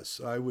it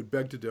does. I would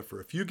beg to differ.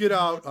 If you get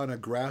out on a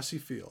grassy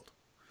field,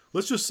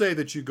 let's just say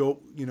that you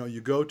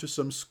go to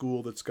some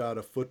school that's got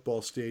a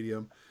football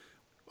stadium,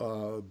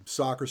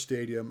 soccer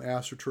stadium,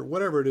 AstroTurf,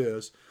 whatever it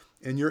is,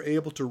 and you're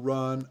able to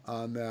run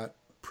on that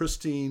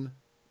pristine,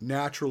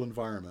 natural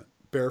environment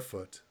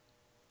barefoot,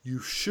 you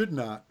should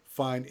not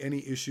find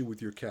any issue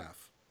with your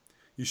calf.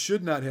 You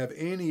should not have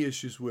any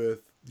issues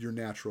with your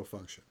natural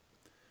function.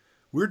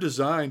 We're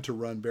designed to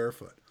run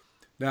barefoot.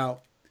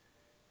 Now,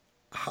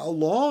 how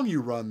long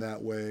you run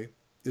that way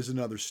is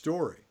another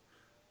story.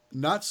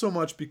 Not so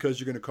much because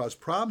you're going to cause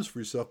problems for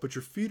yourself, but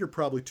your feet are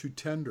probably too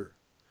tender.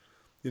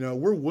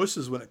 We're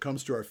wusses when it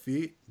comes to our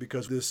feet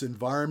because this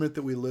environment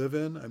that we live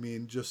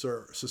in, just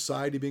our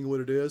society being what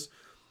it is,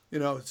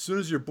 As soon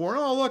as you're born,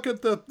 oh, look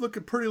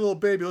at pretty little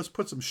baby. Let's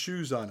put some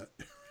shoes on it.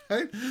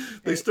 Right?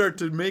 They start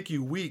to make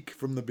you weak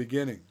from the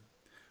beginning.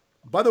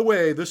 By the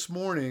way, this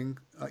morning,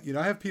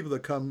 I have people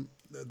that come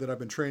that I've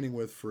been training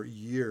with for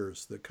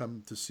years that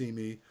come to see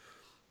me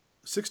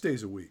 6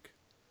 days a week.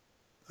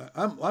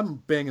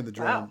 I'm banging the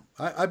drum.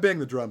 Wow. I bang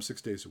the drum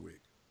 6 days a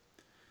week.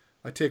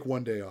 I take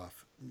one day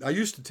off. I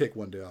used to take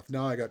one day off.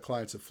 Now I got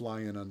clients that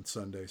fly in on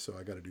Sunday, so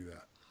I got to do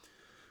that.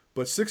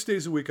 But 6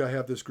 days a week, I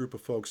have this group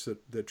of folks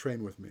that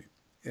train with me.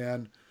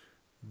 And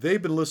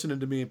they've been listening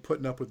to me and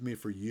putting up with me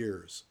for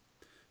years.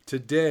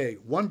 Today,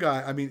 one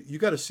guy, you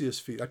got to see his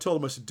feet. I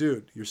told him, I said,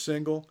 dude, you're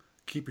single,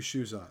 keep your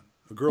shoes on.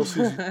 A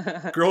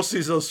girl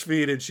sees those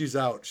feet and she's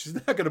out. She's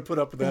not going to put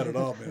up with that at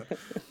all, man.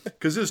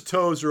 Because his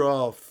toes are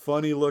all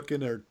funny looking.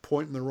 They're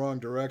pointing the wrong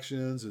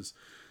directions. As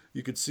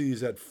you could see,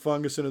 he's had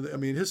fungus in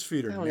it. His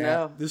feet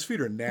are his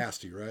feet are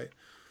nasty, right?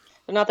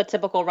 They're not the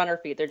typical runner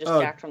feet. They're just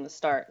jacked from the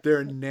start.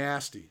 They're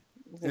nasty.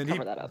 And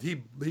cover that up.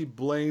 He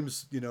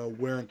blames,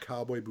 wearing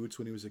cowboy boots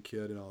when he was a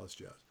kid and all this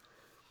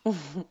jazz.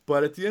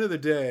 But at the end of the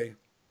day,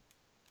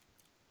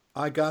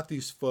 I got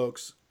these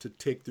folks to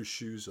take their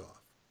shoes off.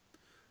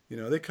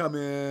 They come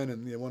in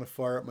and they want to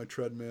fire up my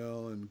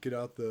treadmill and get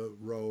out the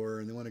rower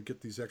and they want to get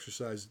these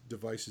exercise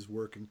devices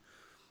working.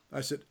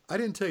 I said, I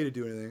didn't tell you to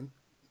do anything.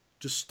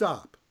 Just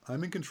stop.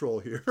 I'm in control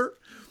here.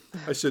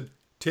 I said,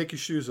 take your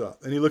shoes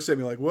off. And he looks at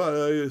me like,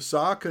 what,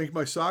 sock? Can I get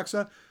my socks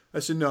on? I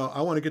said, no,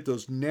 I want to get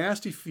those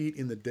nasty feet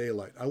in the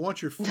daylight. I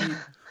want your feet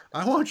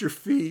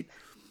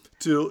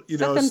to, set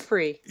them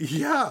free.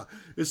 Yeah.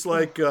 It's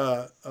like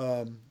The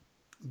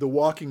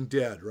Walking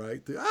Dead,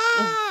 right?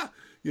 The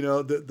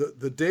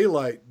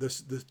daylight,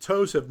 the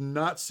toes have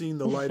not seen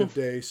the light of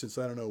day since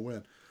I don't know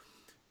when.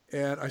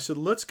 And I said,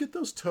 let's get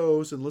those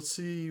toes and let's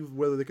see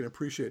whether they can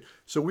appreciate.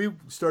 So we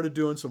started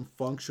doing some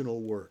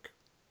functional work.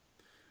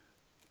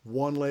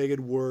 One-legged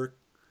work.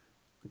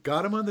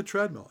 Got him on the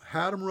treadmill.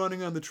 Had him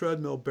running on the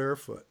treadmill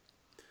barefoot.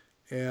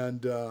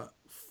 And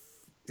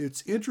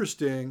it's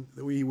interesting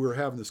that we were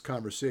having this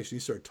conversation. He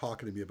started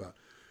talking to me about,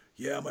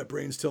 yeah, my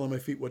brain's telling my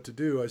feet what to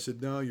do. I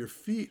said, no, your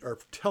feet are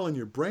telling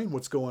your brain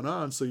what's going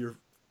on, so your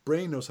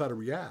brain knows how to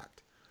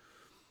react.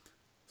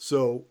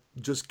 So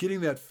just getting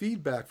that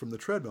feedback from the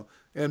treadmill.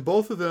 And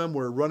both of them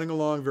were running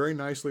along very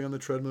nicely on the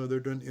treadmill. They're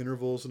doing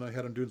intervals, and I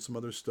had them doing some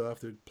other stuff.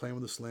 They're playing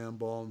with the slam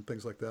ball and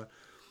things like that.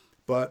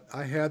 But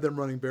I had them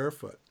running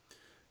barefoot.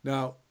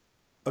 Now,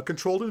 a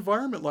controlled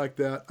environment like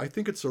that, I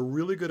think it's a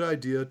really good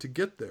idea to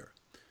get there.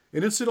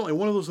 And incidentally,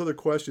 one of those other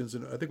questions,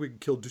 and I think we can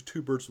kill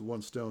two birds with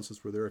one stone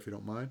since we're there, if you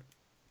don't mind.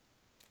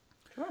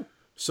 Sure.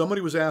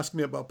 Somebody was asking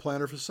me about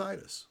plantar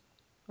fasciitis.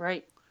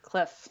 Right.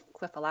 Cliff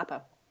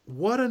Alapo.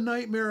 What a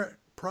nightmare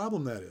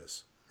problem that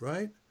is,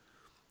 right?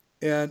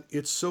 And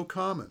it's so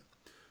common.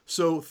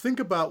 So think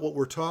about what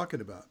we're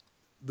talking about.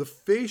 The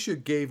fascia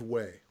gave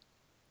way.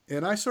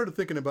 And I started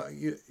thinking about,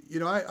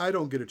 I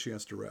don't get a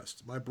chance to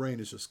rest. My brain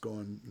is just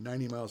going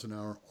 90 miles an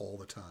hour all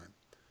the time.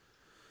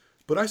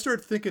 But I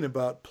started thinking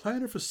about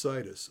plantar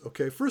fasciitis.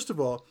 Okay, first of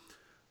all,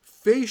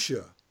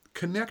 fascia,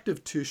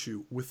 connective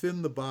tissue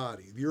within the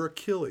body, your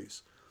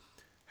Achilles,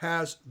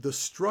 has the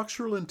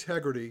structural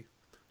integrity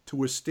to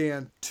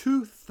withstand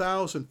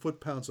 2,000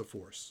 foot-pounds of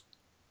force.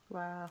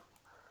 Wow.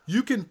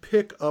 You can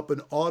pick up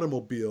an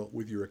automobile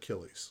with your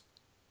Achilles.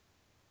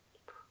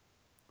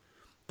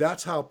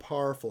 That's how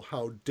powerful,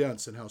 how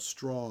dense, and how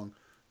strong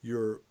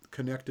your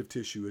connective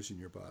tissue is in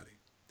your body.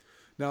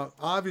 Now,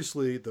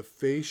 obviously, the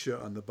fascia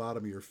on the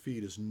bottom of your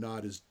feet is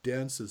not as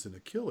dense as an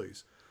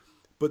Achilles,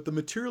 but the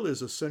material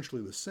is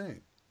essentially the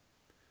same.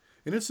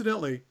 And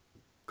incidentally,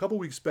 a couple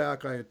weeks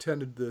back, I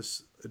attended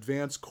this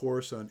advanced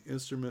course on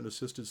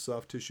instrument-assisted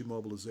soft tissue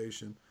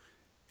mobilization,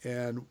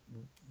 and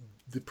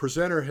the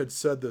presenter had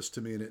said this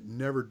to me, and it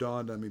never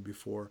dawned on me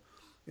before,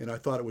 and I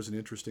thought it was an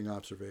interesting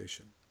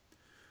observation.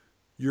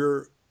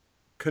 Your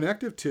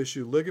connective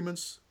tissue,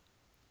 ligaments,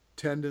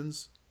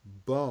 tendons,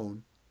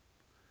 bone,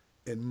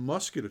 and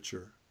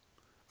musculature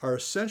are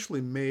essentially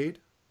made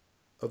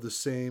of the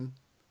same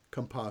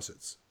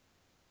composites.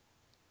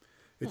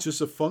 It's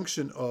just a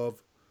function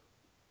of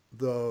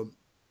the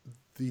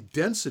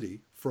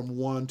density from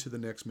one to the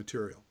next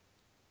material.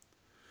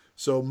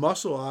 So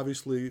muscle,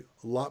 obviously,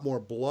 a lot more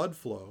blood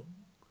flow,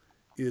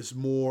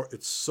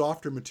 it's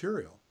softer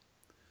material.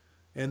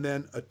 And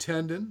then a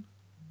tendon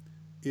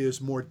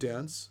is more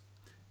dense,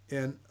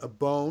 and a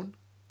bone.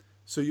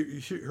 So you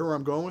hear where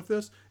I'm going with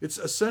this? It's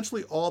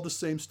essentially all the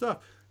same stuff.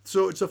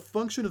 So it's a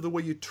function of the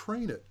way you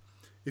train it.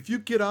 If you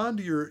get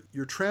onto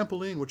your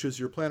trampoline, which is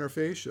your plantar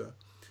fascia,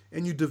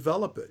 and you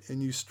develop it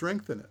and you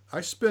strengthen it.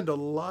 I spend a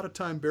lot of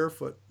time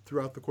barefoot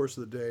throughout the course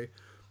of the day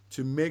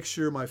to make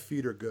sure my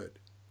feet are good.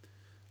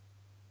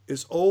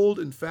 As old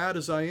and fat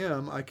as I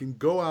am, I can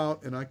go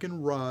out and I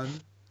can run.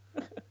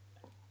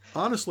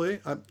 Honestly,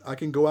 I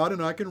can go out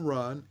and I can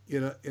run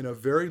in a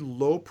very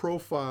low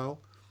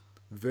profile,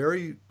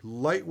 very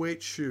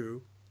lightweight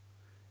shoe,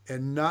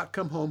 and not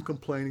come home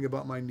complaining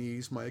about my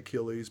knees, my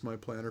Achilles, my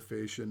plantar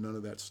fascia, none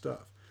of that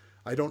stuff.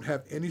 I don't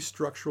have any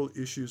structural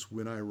issues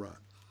when I run.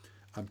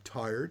 I'm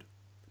tired,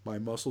 My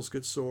muscles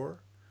get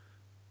sore.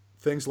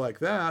 Things like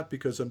that,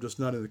 because I'm just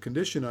not in the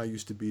condition I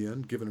used to be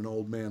in, given an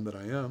old man that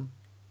I am.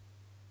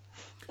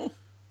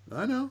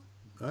 I know.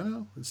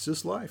 It's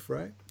just life,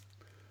 right?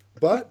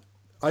 But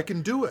I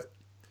can do it.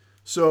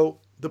 So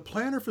the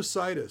plantar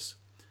fasciitis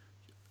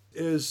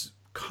is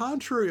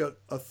contrary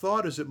a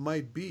thought as it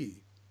might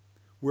be,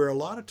 where a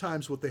lot of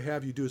times what they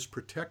have you do is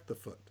protect the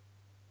foot.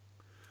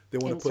 They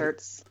want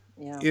Inserts.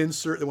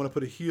 They want to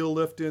put a heel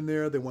lift in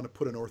there. They want to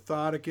put an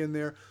orthotic in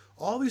there.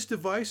 All these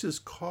devices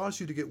cause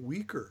you to get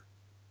weaker.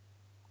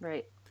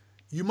 Right.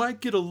 You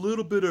might get a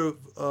little bit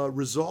of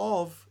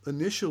resolve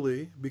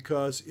initially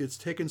because it's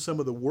taken some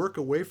of the work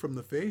away from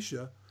the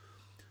fascia,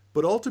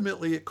 but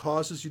ultimately it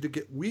causes you to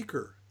get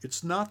weaker.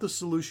 It's not the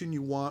solution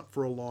you want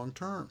for a long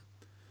term.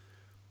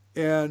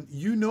 And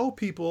you know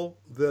people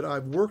that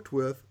I've worked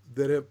with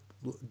that have,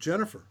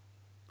 Jennifer,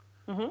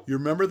 you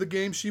remember the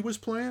game she was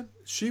playing?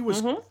 She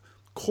was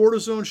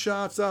cortisone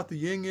shots out the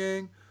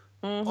yin-yang,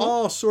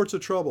 all sorts of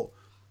trouble.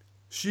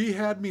 She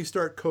had me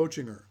start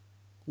coaching her.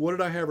 What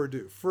did I have her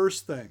do?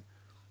 First thing,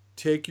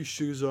 take your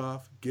shoes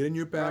off, get in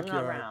your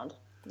backyard. Run around.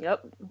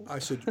 Yep. I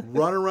said,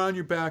 run around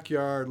your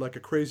backyard like a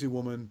crazy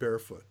woman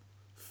barefoot.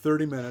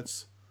 30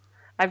 minutes.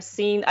 I've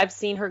seen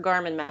her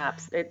Garmin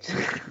maps.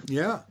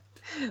 Yeah.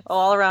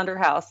 All around her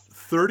house.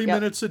 30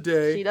 minutes a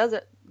day. She does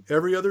it.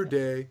 Every other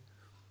day.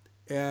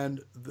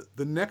 And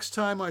the next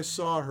time I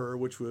saw her,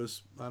 which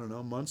was, I don't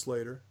know, months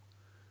later,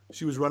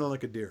 she was running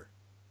like a deer.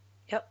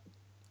 Yep.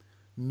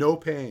 No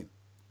pain.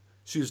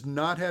 She has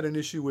not had an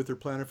issue with her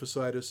plantar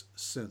fasciitis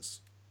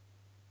since.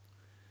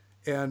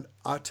 And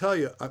I tell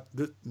you,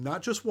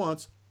 not just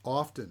once,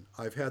 often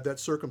I've had that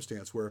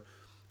circumstance where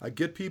I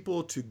get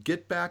people to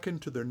get back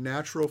into their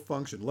natural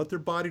function, let their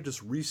body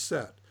just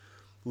reset,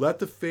 let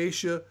the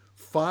fascia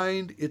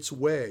find its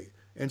way,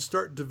 and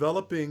start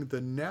developing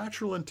the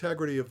natural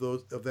integrity of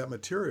that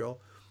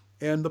material,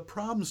 and the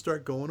problems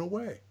start going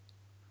away.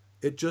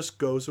 It just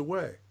goes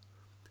away.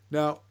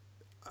 Now,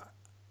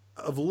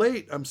 of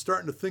late, I'm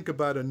starting to think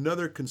about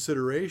another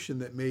consideration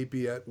that may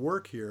be at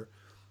work here,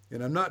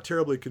 and I'm not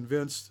terribly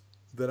convinced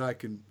that I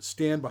can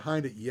stand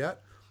behind it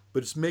yet,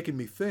 but it's making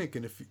me think.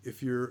 And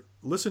if you're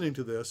listening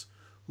to this,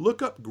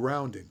 look up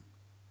grounding.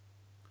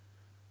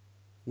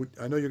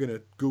 I know you're going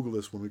to Google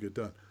this when we get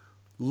done.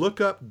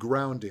 Look up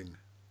grounding.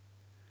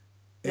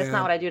 That's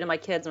not what I do to my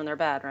kids when they're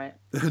bad, right?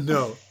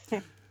 No.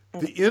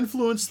 The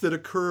influence that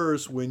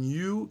occurs when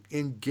you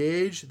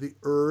engage the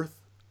earth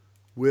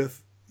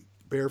with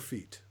bare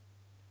feet,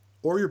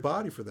 or your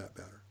body for that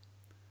matter.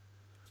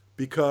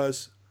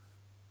 Because,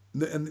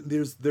 and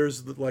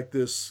there's like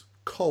this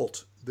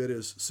cult that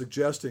is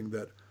suggesting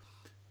that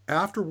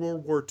after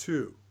World War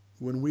II,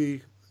 when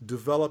we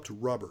developed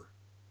rubber,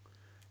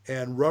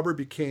 and rubber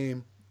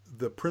became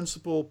the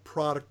principal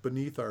product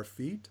beneath our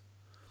feet,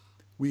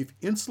 we've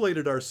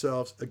insulated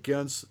ourselves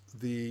against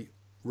the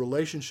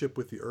relationship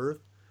with the earth,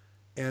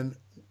 and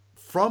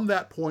from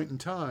that point in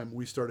time,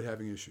 we started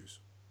having issues.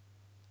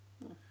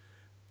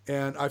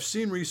 And I've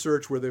seen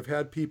research where they've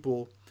had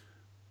people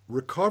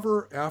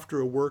recover after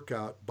a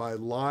workout by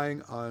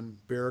lying on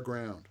bare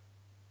ground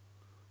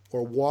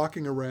or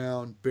walking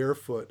around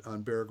barefoot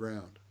on bare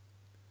ground.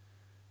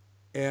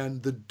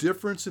 And the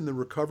difference in the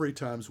recovery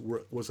times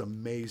was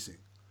amazing.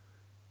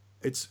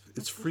 It's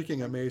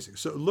freaking amazing.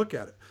 So look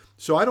at it.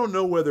 So I don't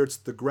know whether it's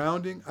the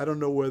grounding. I don't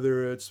know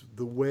whether it's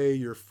the way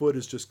your foot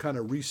is just kind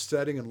of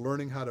resetting and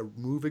learning how to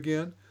move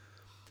again.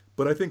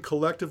 But I think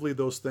collectively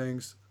those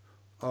things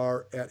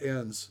are at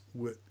ends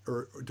with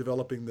or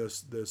developing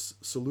this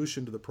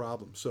solution to the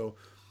problem. So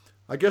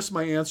I guess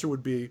my answer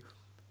would be,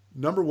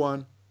 number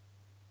one,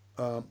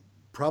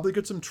 probably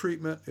get some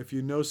treatment. If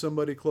you know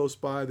somebody close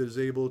by that is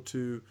able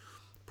to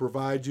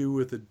provide you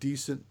with a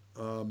decent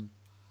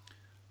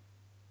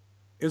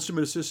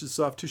instrument-assisted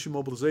soft tissue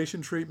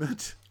mobilization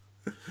treatment,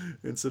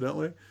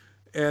 incidentally,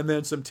 and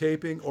then some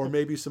taping or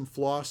maybe some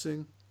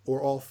flossing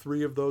or all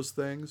three of those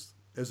things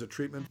as a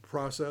treatment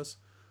process,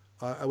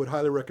 I would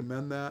highly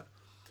recommend that.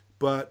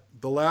 But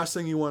the last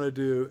thing you want to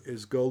do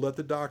is go let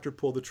the doctor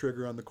pull the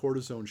trigger on the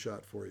cortisone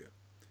shot for you.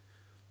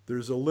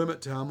 There's a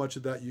limit to how much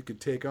of that you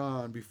could take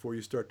on before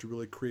you start to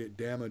really create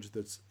damage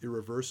that's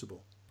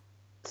irreversible.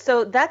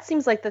 So that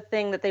seems like the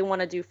thing that they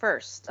want to do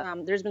first.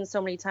 There's been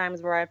so many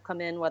times where I've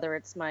come in, whether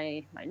it's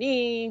my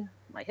knee,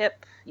 my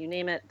hip, you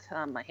name it,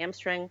 my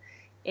hamstring,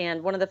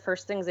 and one of the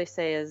first things they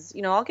say is,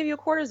 I'll give you a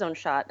cortisone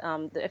shot.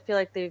 I feel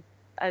like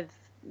I've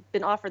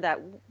been offered that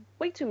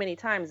way too many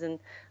times, and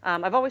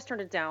I've always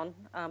turned it down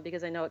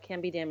because I know it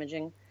can be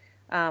damaging.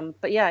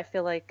 But yeah, I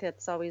feel like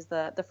it's always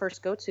the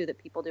first go-to that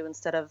people do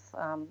instead of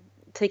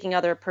taking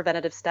other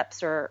preventative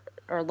steps or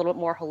a little bit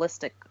more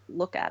holistic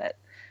look at it.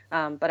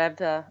 But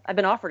I've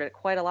been offered it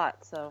quite a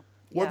lot. So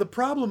yeah. Well, the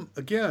problem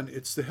again,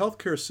 it's the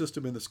healthcare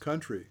system in this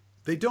country.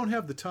 They don't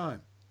have the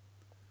time.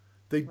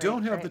 They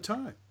don't have the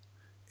time,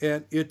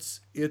 and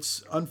it's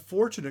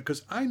unfortunate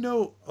because I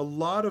know a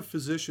lot of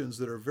physicians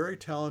that are very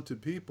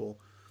talented people,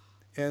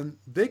 and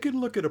they can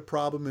look at a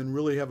problem and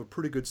really have a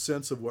pretty good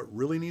sense of what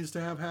really needs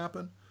to have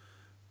happen,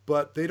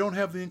 but they don't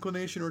have the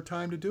inclination or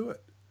time to do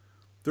it.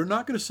 They're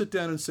not going to sit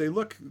down and say,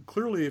 look,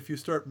 clearly if you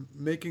start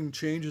making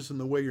changes in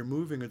the way you're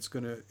moving, it's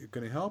going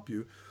to help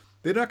you.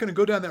 They're not going to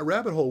go down that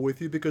rabbit hole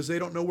with you because they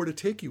don't know where to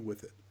take you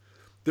with it.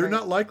 They're Right.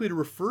 not likely to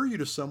refer you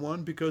to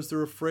someone because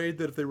they're afraid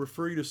that if they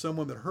refer you to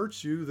someone that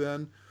hurts you,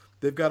 then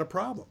they've got a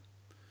problem.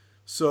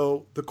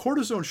 So the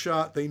cortisone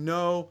shot, they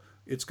know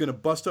it's going to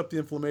bust up the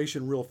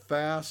inflammation real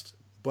fast,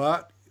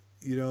 but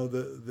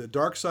the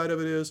dark side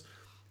of it is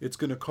it's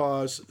going to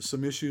cause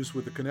some issues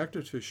with the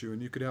connective tissue,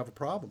 and you could have a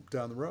problem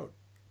down the road.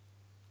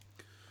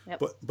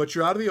 Yep. But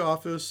you're out of the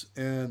office,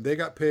 and they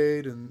got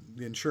paid, and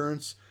the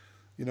insurance,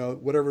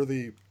 whatever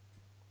the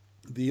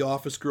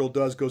office girl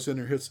does goes in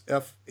and hits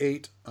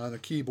F8 on a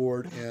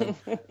keyboard, and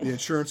the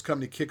insurance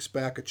company kicks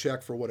back a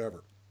check for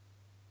whatever.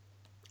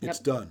 It's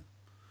Yep. done.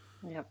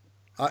 Yep.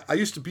 I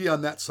used to be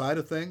on that side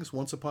of things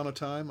once upon a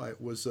time. I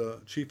was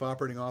a chief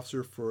operating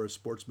officer for a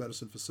sports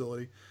medicine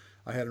facility.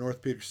 I had an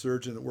orthopedic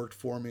surgeon that worked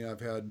for me.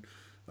 I've had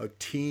a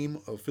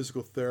team of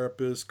physical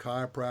therapists,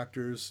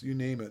 chiropractors, you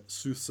name it,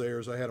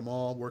 soothsayers. I had them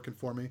all working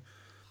for me.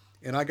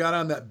 And I got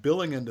on that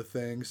billing end of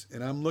things,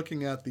 and I'm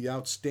looking at the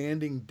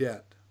outstanding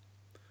debt,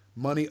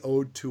 money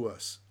owed to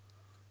us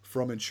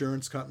from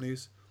insurance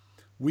companies.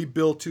 We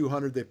bill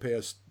 $200, they pay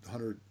us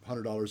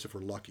 $100 if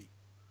we're lucky.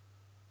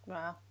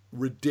 Wow.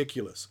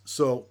 Ridiculous.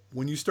 So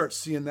when you start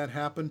seeing that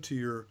happen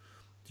to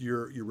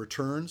your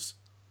returns,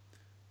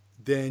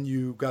 then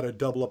you got to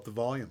double up the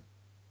volume.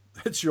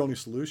 That's your only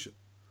solution.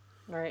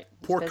 Right.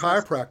 It's Poor business.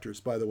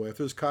 chiropractors, by the way. If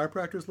there's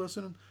chiropractors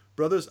listening,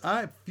 brothers,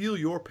 I feel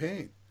your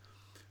pain.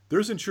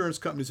 There's insurance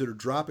companies that are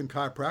dropping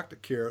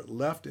chiropractic care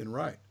left and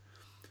right.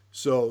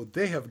 So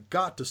they have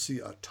got to see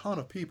a ton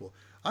of people.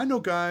 I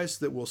know guys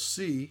that will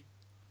see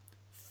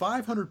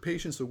 500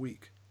 patients a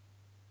week.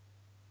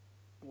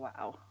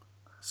 Wow.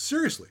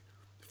 Seriously,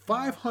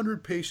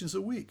 500 patients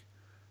a week.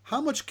 How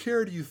much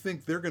care do you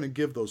think they're going to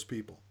give those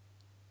people?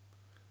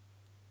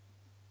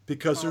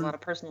 Because A lot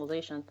of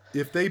personalization.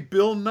 if they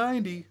bill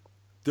 90,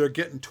 they're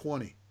getting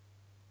 20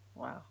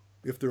 Wow.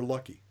 if they're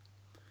lucky.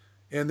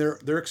 And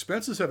their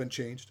expenses haven't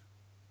changed,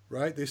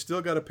 right? They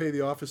still got to pay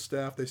the office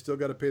staff. They still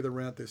got to pay the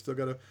rent. They still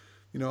got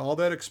to, all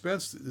that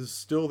expense is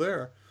still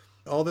there.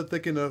 All that they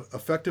can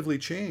effectively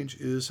change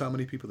is how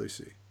many people they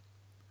see.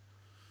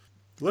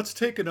 Let's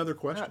take another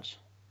question. Gosh.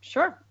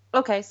 Sure.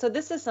 Okay. So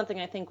this is something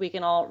I think we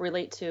can all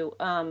relate to,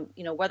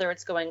 whether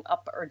it's going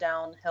up or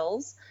down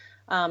hills,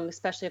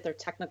 especially if they're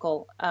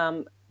technical.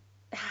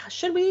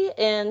 Should we,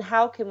 and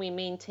how can we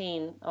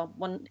maintain a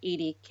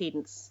 180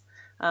 cadence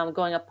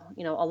going up,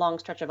 a long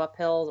stretch of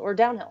uphills or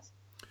downhills?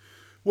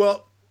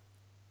 Well,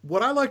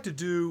 what I like to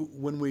do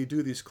when we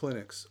do these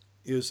clinics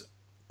is,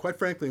 quite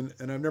frankly,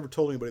 and I've never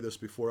told anybody this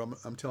before,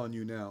 I'm telling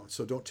you now,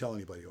 so don't tell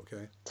anybody,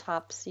 okay?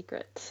 Top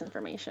secret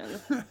information.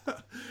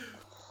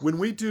 When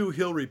we do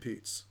hill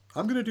repeats,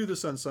 I'm going to do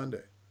this on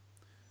Sunday.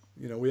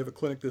 We have a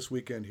clinic this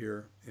weekend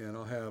here, and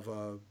I'll have,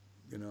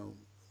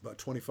 about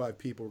 25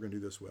 people we're going to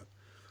do this with.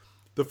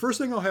 The first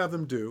thing I'll have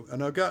them do,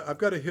 and I've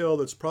got a hill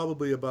that's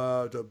probably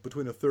about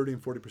between a 30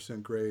 and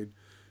 40% grade,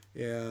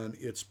 and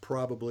it's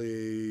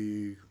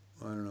probably,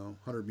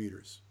 100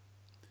 meters.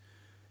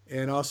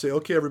 And I'll say,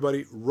 okay,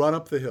 everybody, run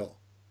up the hill,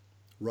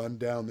 run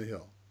down the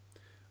hill.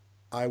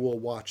 I will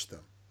watch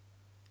them.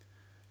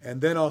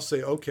 And then I'll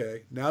say,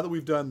 okay, now that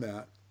we've done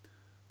that,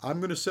 I'm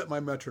going to set my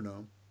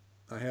metronome.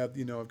 I have,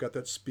 I've got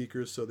that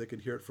speaker so they can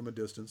hear it from a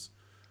distance.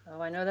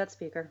 Oh, I know that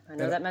speaker. I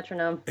know that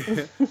metronome.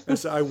 And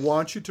so I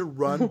want you to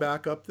run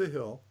back up the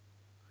hill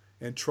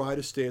and try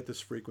to stay at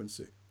this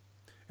frequency.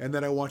 And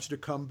then I want you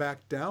to come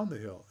back down the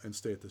hill and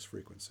stay at this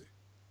frequency.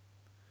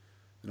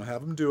 And I'll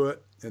have them do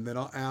it, and then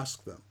I'll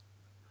ask them,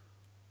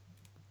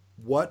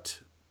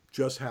 what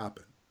just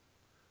happened?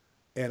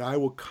 And I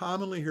will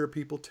commonly hear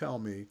people tell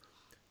me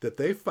that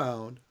they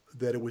found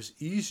that it was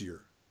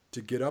easier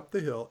to get up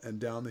the hill and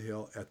down the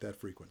hill at that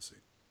frequency.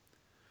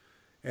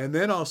 And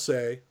then I'll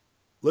say,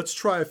 let's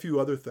try a few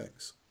other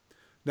things.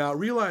 Now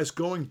realize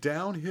going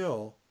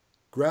downhill,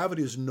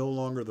 gravity is no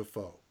longer the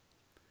foe.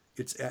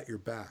 It's at your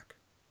back.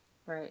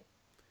 Right.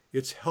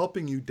 It's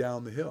helping you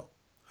down the hill.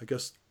 I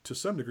guess to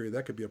some degree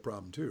that could be a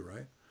problem too,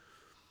 right?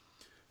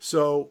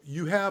 So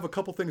you have a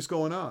couple things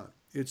going on.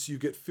 It's you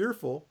get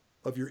fearful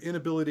of your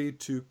inability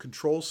to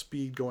control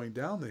speed going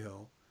down the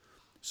hill,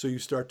 so you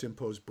start to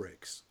impose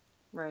brakes.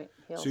 Right.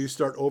 Hills. So you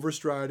start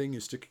overstriding,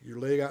 you stick your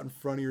leg out in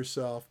front of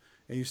yourself,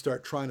 and you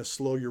start trying to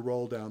slow your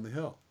roll down the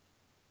hill.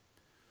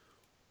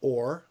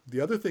 Or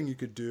the other thing you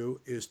could do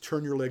is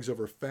turn your legs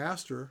over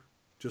faster,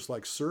 just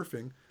like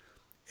surfing,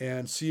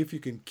 and see if you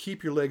can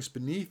keep your legs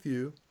beneath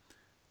you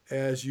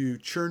as you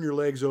churn your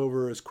legs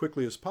over as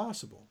quickly as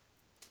possible.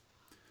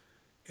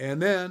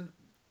 And then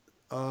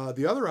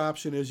the other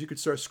option is you could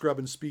start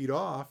scrubbing speed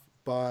off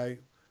by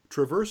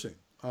traversing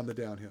on the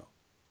downhill.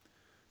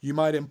 You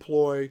might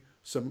employ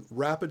some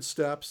rapid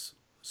steps,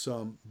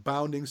 some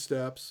bounding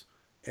steps,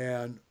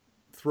 and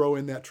throw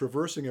in that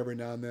traversing every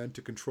now and then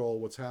to control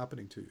what's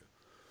happening to you.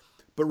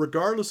 But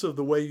regardless of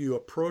the way you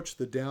approach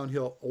the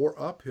downhill or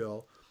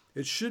uphill,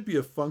 it should be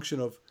a function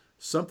of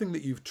something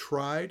that you've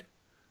tried,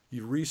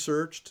 you've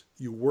researched,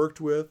 you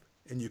worked with,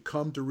 and you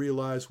come to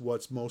realize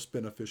what's most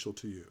beneficial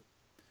to you.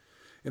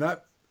 And I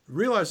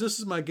realize this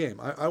is my game.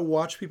 I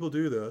watch people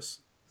do this,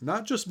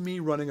 not just me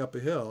running up a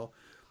hill.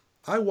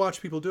 I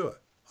watch people do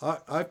it.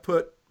 I've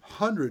put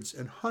hundreds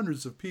and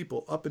hundreds of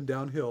people up and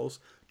down hills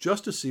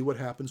just to see what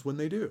happens when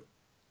they do.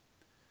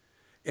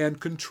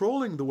 And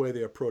controlling the way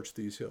they approach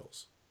these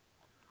hills,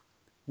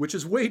 which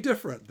is way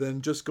different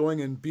than just going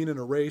and being in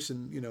a race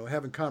and,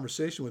 having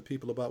conversation with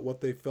people about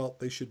what they felt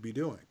they should be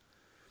doing.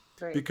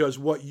 Right. Because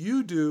what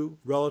you do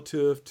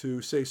relative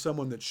to, say,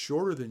 someone that's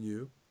shorter than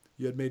you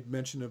had made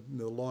mention of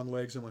the long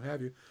legs and what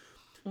have you,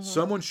 mm-hmm.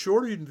 Someone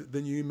shorter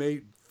than you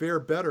may fare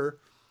better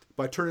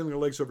by turning their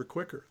legs over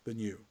quicker than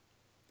you.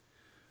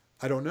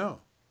 I don't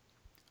know.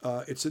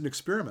 It's an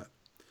experiment.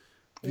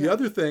 The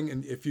other thing,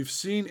 and if you've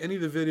seen any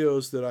of the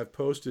videos that I've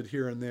posted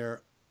here and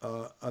there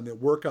on the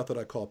workout that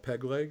I call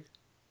peg leg,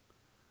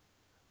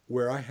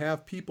 where I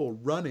have people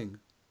running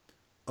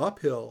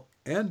uphill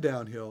and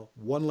downhill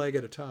one leg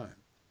at a time.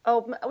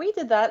 Oh, we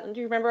did that. Do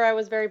you remember I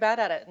was very bad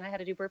at it and I had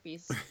to do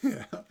burpees?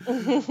 Yeah.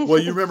 Well,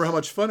 you remember how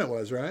much fun it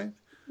was, right?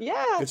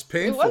 Yeah. It's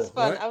painful. It was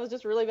fun. Right? I was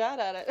just really bad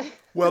at it.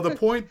 Well, the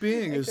point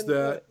being is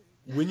that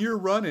when you're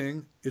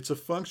running, it's a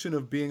function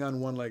of being on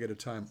one leg at a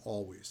time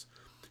always.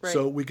 Right.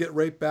 So we get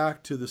right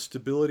back to the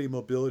stability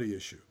mobility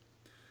issue.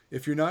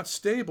 If you're not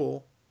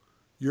stable,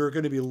 you're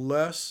going to be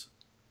less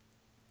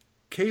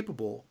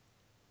capable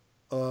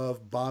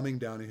of bombing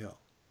down a hill.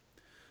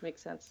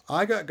 Makes sense.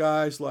 I got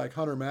guys like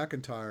Hunter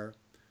McIntyre,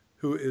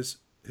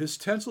 his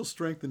tensile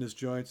strength in his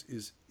joints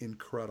is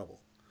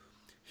incredible.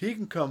 He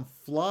can come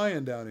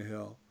flying down a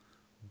hill,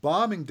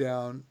 bombing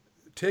down,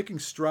 taking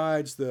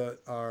strides that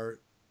are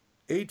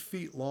 8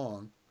 feet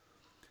long.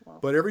 Wow.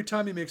 But every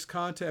time he makes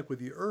contact with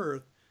the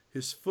earth,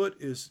 his foot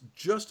is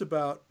just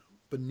about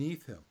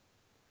beneath him.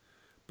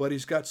 But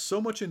he's got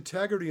so much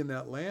integrity in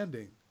that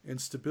landing and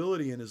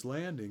stability in his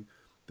landing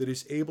that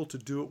he's able to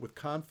do it with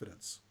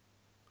confidence.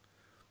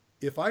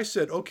 If I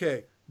said,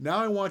 okay, now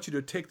I want you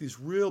to take these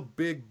real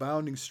big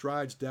bounding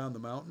strides down the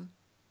mountain,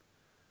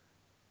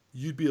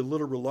 you'd be a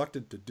little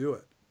reluctant to do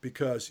it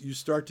because you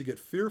start to get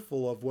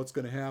fearful of what's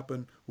going to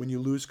happen when you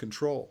lose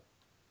control.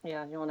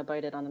 Yeah, you want to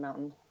bite it on the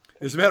mountain.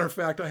 As a matter of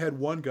fact, I had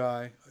one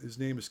guy, his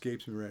name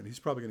escapes me right now. He's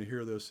probably going to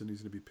hear this and he's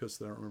going to be pissed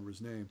that I don't remember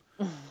his name.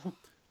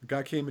 The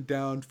guy came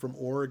down from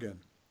Oregon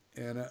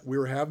and we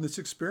were having this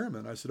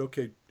experiment. I said,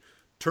 okay,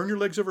 turn your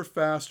legs over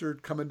faster,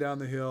 coming down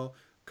the hill,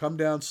 come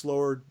down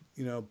slower,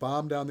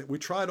 bomb down. We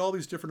tried all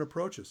these different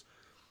approaches.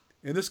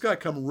 And this guy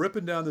come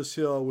ripping down this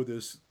hill with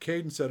his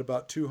cadence at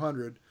about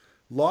 200,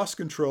 lost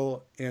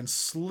control, and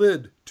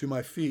slid to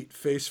my feet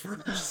face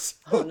first.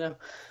 Oh, no.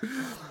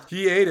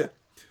 He ate it.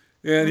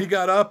 And he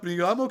got up and he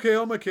goes, I'm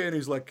okay. And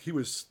he's like,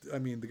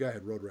 the guy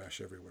had road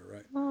rash everywhere,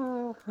 right?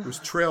 Oh. It was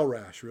trail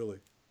rash, really.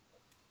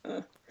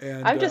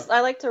 And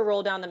I like to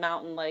roll down the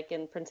mountain like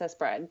in Princess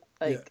Bride,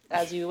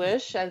 as you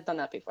wish. I've done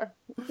that before.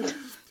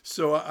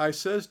 So I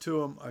says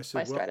to him,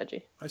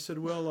 strategy. I said,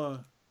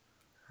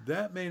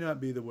 that may not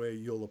be the way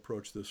you'll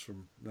approach this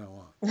from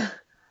now on.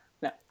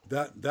 No.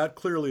 That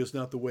clearly is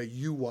not the way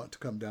you want to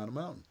come down a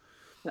mountain.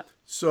 No.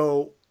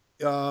 So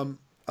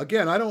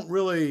again, I don't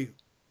really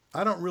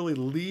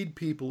lead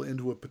people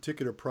into a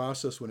particular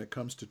process when it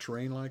comes to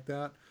terrain like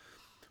that,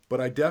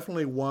 but I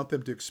definitely want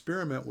them to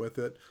experiment with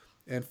it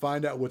and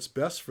find out what's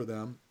best for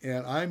them.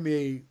 And I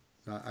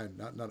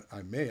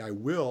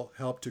will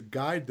help to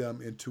guide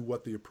them into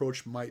what the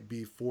approach might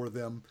be for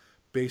them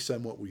based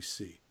on what we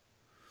see.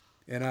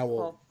 And I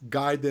will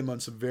guide them on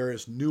some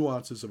various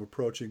nuances of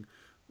approaching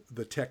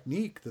the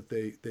technique that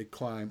they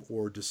climb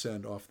or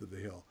descend off the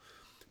hill.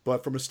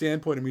 But from a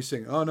standpoint of me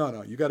saying, oh,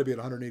 no, you got to be at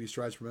 180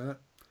 strides per minute,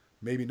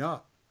 maybe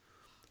not.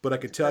 But I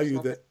could tell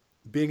you that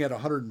being at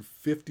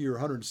 150 or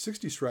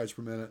 160 strides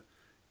per minute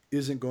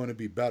isn't going to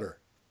be better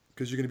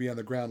because you're going to be on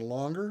the ground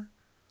longer,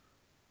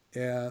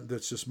 and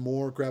that's just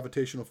more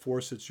gravitational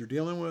force that you're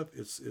dealing with.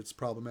 It's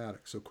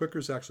problematic. So quicker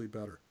is actually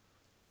better.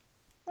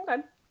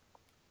 Okay.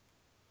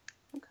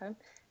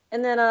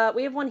 And then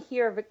we have one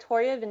here,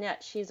 Victoria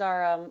Vinette. She's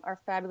our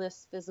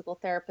fabulous physical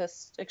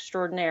therapist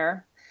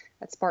extraordinaire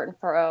at Spartan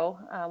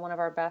 4.0, one of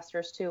our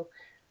ambassadors too.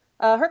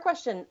 Her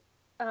question,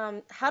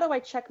 how do I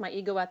check my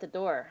ego at the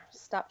door?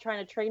 Stop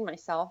trying to train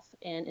myself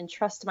and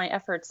entrust my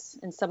efforts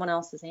in someone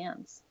else's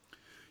hands?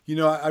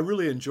 I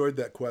really enjoyed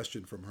that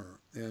question from her.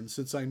 And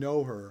since I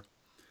know her,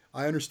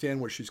 I understand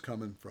where she's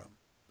coming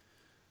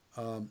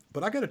from.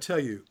 But I got to tell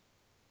you,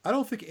 I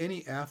don't think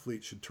any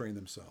athlete should train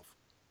themselves.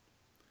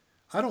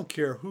 I don't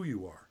care who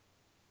you are.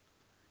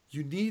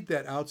 You need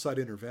that outside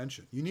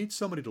intervention. You need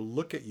somebody to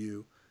look at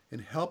you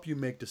and help you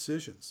make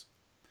decisions.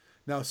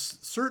 Now,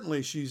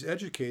 certainly she's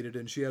educated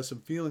and she has some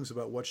feelings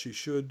about what she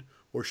should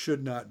or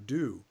should not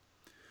do.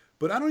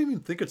 But I don't even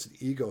think it's an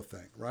ego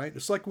thing, right?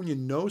 It's like when you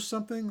know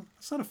something,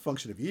 it's not a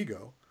function of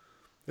ego.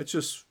 It's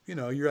just,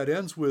 you're at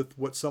ends with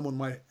what someone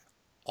might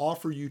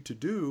offer you to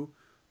do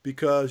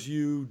because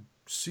you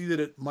see that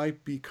it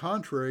might be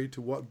contrary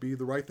to what would be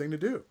the right thing to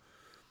do.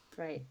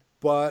 Right.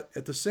 But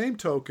at the same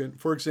token,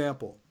 for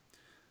example,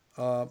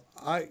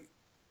 I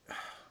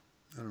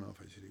don't know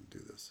if I should even do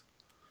this.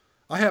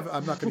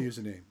 I'm not going to use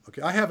a name.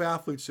 Okay. I have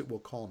athletes that will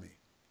call me.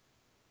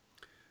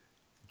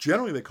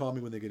 Generally, they call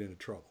me when they get into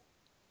trouble.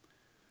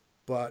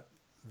 But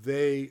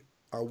they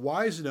are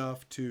wise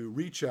enough to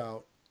reach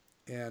out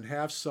and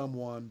have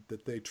someone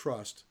that they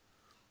trust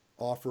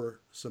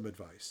offer some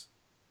advice.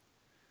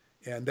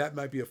 And that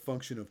might be a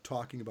function of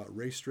talking about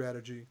race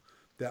strategy.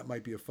 That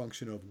might be a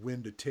function of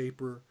when to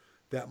taper.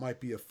 That might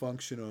be a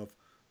function of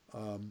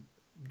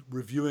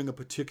reviewing a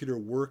particular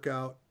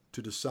workout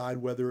to decide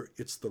whether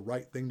it's the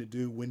right thing to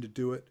do, when to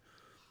do it.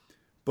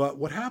 But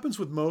what happens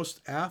with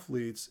most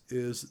athletes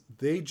is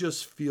they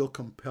just feel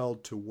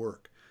compelled to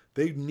work.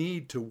 They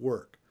need to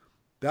work.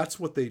 That's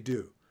what they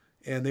do.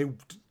 And they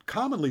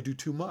commonly do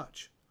too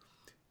much.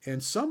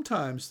 And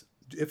sometimes,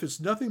 if it's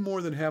nothing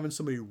more than having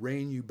somebody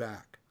rein you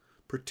back,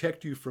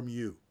 protect you from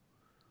you,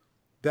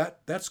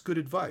 that's good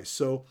advice.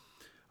 So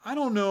I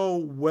don't know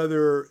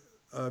whether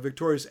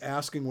Victoria's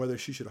asking whether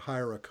she should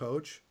hire a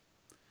coach.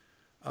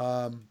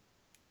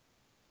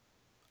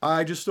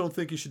 I just don't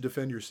think you should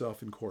defend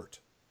yourself in court.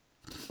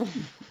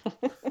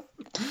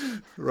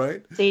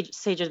 Right?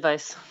 Sage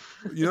advice.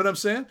 You know what I'm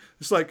saying?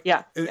 It's like,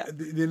 yeah.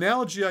 The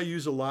analogy I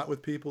use a lot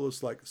with people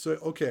is like, so,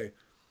 okay,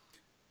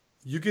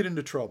 you get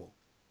into trouble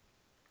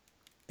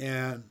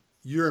and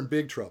you're in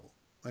big trouble.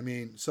 I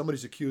mean,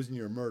 somebody's accusing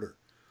you of murder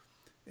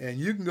and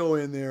you can go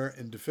in there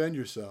and defend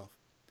yourself,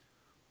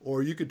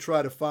 or you could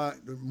try to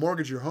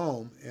mortgage your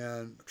home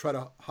and try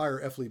to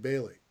hire F. Lee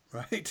Bailey,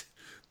 right?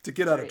 To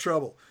get out of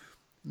trouble.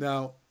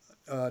 Now,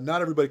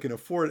 not everybody can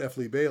afford F.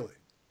 Lee Bailey.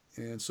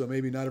 And so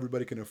maybe not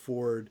everybody can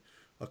afford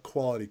a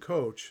quality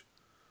coach.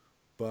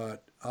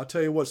 But I'll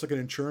tell you what, it's like an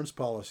insurance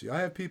policy.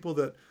 I have people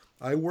that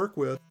I work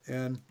with,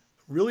 and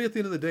really at the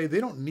end of the day, they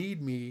don't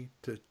need me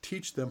to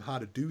teach them how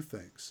to do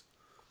things.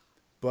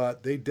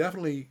 But they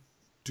definitely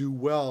do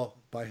well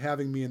by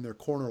having me in their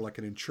corner like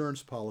an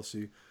insurance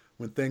policy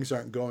when things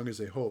aren't going as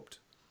they hoped.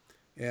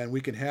 And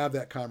we can have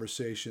that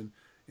conversation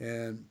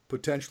and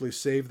potentially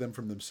save them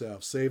from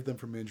themselves, save them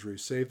from injury,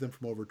 save them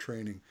from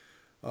overtraining,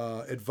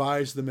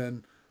 advise them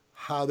in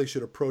how they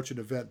should approach an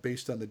event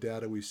based on the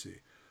data we see.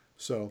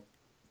 So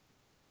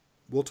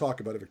we'll talk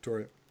about it,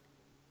 Victoria.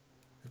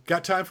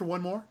 Got time for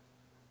one more?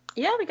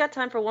 Yeah, we got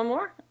time for one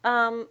more.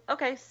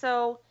 Okay,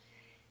 so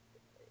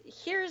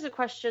here's a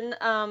question.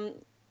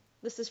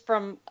 This is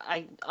from,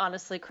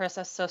 honestly, Chris,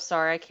 I'm so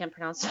sorry, I can't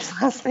pronounce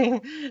his last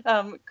name.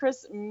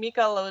 Chris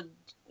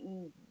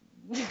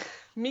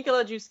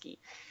Mikolajewski.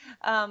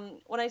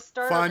 When I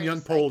started, fine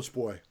young Polish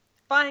boy.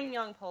 Fine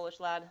young Polish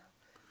lad,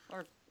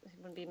 or he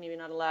wouldn't be maybe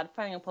not a lad.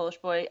 Fine young Polish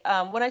boy.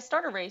 When I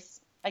start a race,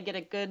 I get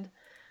a good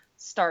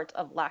start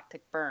of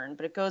lactic burn,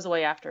 but it goes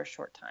away after a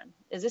short time.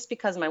 Is this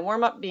because of my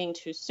warm up being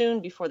too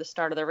soon before the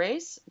start of the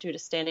race due to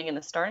standing in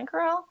the starting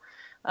corral,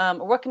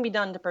 or what can be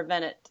done to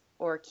prevent it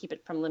or keep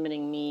it from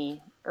limiting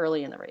me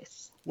early in the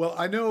race? Well,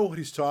 I know what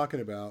he's talking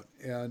about,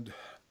 and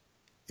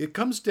it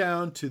comes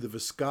down to the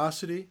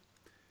viscosity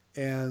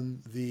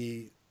and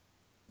the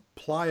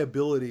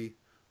pliability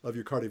of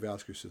your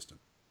cardiovascular system.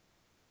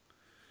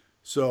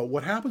 So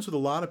what happens with a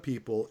lot of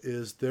people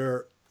is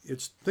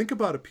think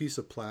about a piece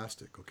of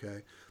plastic,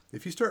 okay?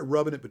 If you start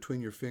rubbing it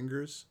between your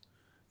fingers,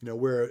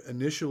 where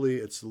initially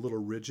it's a little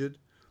rigid,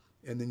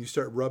 and then you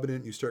start rubbing it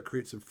and you start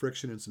creating some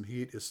friction and some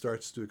heat, it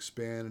starts to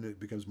expand and it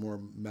becomes more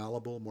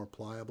malleable, more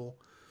pliable.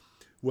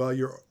 Well,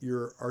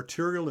 your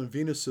arterial and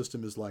venous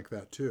system is like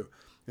that too.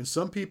 And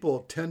some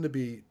people tend to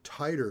be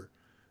tighter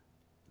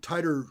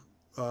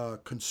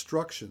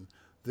construction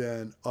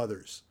than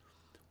others,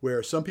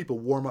 where some people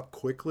warm up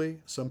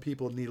quickly, some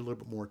people need a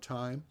little bit more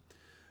time.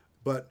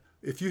 But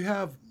if you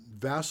have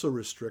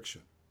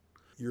vasorestriction,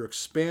 you're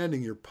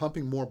expanding, you're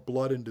pumping more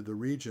blood into the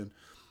region,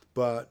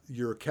 but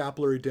your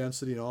capillary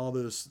density and all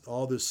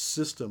this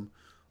system,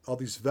 all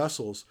these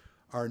vessels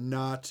are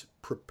not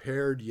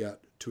prepared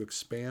yet to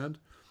expand,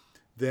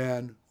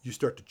 then you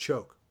start to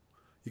choke.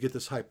 You get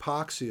this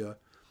hypoxia,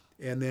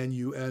 and then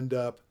you end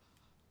up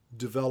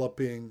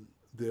developing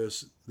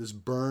this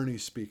burn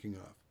he's speaking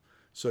of.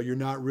 So you're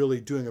not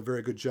really doing a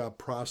very good job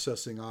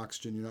processing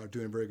oxygen. You're not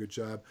doing a very good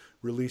job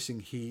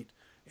releasing heat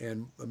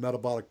and a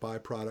metabolic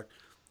byproduct.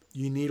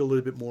 You need a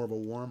little bit more of a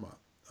warm-up.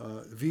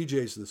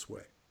 VJ's this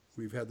way.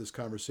 We've had this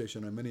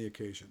conversation on many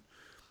occasions.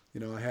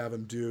 I have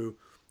him do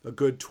a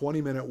good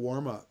 20-minute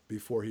warm-up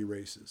before he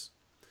races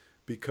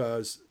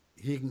because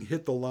he can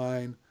hit the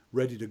line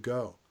ready to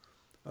go.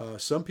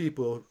 Some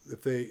people,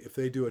 if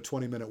they do a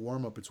 20-minute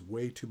warm-up, it's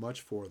way too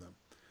much for them.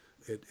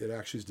 It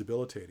actually is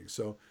debilitating.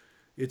 So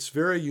it's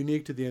very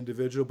unique to the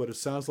individual, but it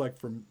sounds like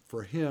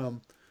for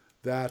him,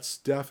 that's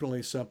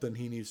definitely something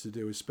he needs to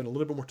do, is spend a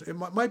little bit more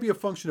time. It might be a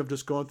function of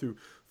just going through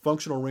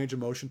functional range of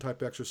motion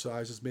type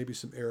exercises, maybe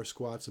some air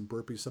squats and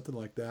burpees, something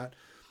like that,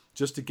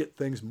 just to get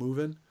things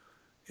moving,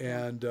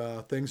 and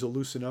things will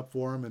loosen up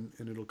for him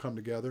and it'll come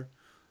together.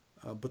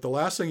 But the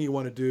last thing you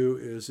want to do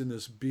is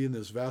be in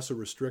this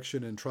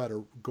vasorestriction and try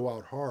to go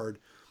out hard,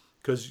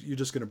 because you're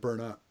just going to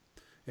burn up.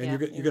 And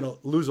you're going to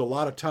lose a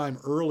lot of time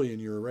early in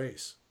your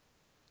race.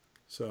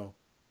 So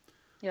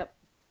yep,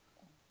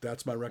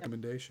 that's my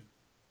recommendation.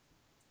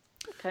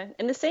 Okay.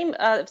 And the same,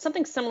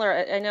 something similar,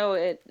 I know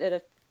it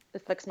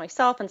affects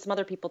myself and some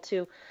other people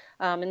too.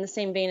 In the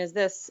same vein as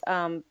this,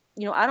 I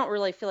don't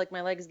really feel like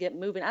my legs get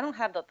moving. I don't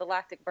have the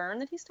lactic burn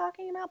that he's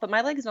talking about, but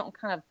my legs don't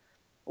kind of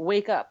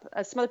wake up.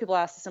 Some other people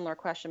asked a similar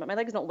question, but my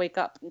legs don't wake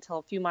up until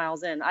a few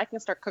miles in. I can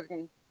start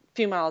cooking a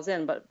few miles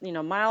in, but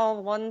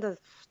mile 1 to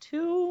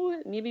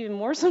 2, maybe even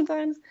more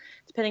sometimes,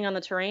 depending on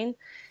the terrain,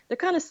 they're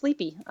kind of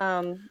sleepy. So How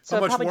I much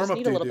probably just warm-up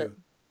need do a you little do? bit.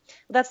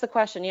 That's the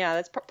question. Yeah,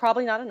 that's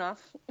probably not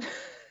enough.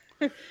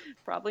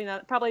 Probably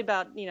not. Probably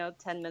about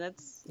 10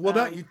 minutes. Well,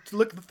 now you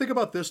look. Think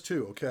about this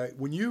too. Okay,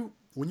 when you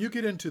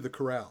get into the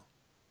corral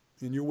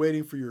and you're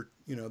waiting for your,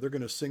 they're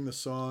going to sing the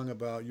song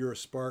about you're a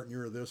Spartan,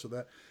 you're this or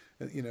that,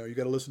 and you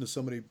got to listen to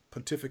somebody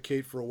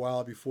pontificate for a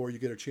while before you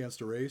get a chance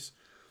to race.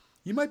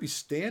 You might be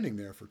standing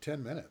there for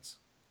 10 minutes.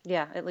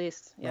 Yeah, at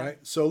least. Yeah. Right.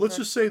 So let's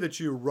just say that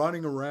you're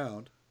running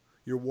around,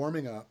 you're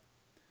warming up,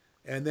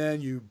 and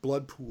then you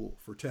blood pool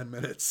for 10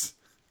 minutes.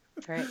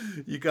 Right.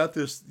 You got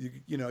this.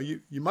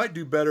 You might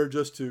do better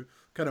just to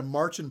kind of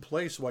march in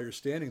place while you're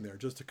standing there,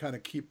 just to kind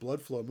of keep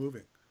blood flow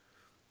moving.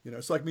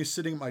 It's like me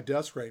sitting at my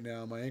desk right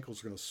now. My ankles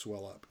are going to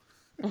swell up.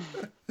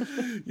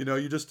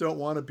 You just don't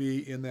want to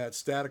be in that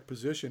static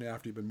position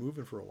after you've been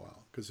moving for a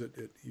while, because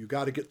you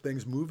got to get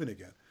things moving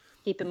again.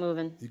 Keep it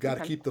moving. You got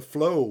to keep the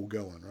flow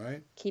going,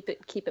 right? Keep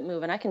it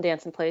moving. I can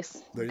dance in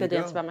place. There Good you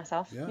dance go. by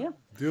myself. Yeah.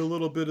 Do a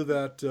little bit of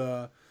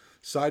that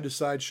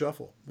side-to-side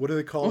shuffle. What do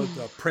they call it?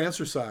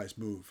 Prancer-size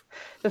move.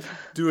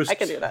 I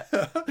can do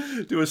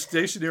that. Do a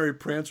stationary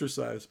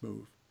prancer-size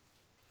move.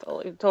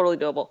 Totally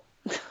doable.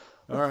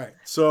 All right,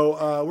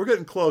 so we're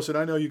getting close, and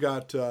I know you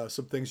got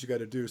some things you got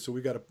to do, so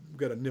we got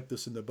to nip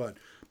this in the bud.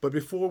 But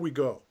before we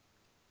go,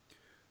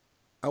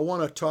 I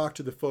want to talk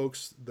to the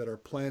folks that are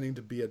planning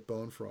to be at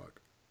Bone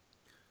Frog.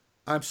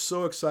 I'm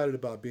so excited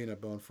about being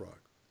at Bone Frog.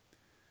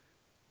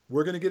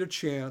 We're going to get a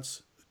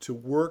chance to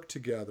work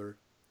together,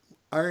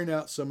 iron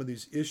out some of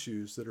these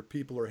issues that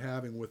people are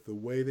having with the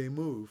way they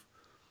move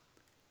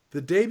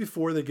the day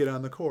before they get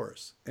on the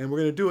course. And we're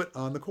going to do it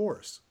on the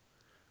course.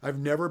 I've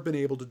never been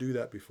able to do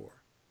that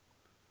before.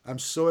 I'm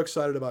so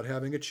excited about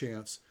having a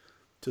chance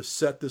to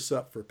set this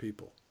up for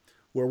people,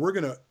 where we're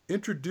going to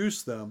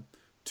introduce them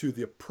to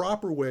the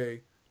proper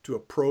way to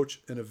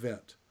approach an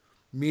event,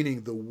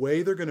 meaning the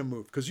way they're going to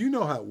move. Because you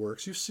know how it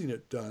works. You've seen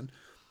it done.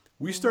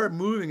 We start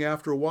moving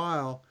after a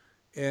while,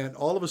 and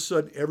all of a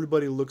sudden,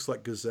 everybody looks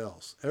like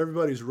gazelles.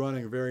 Everybody's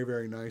running very,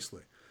 very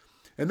nicely.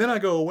 And then I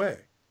go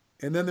away.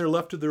 And then they're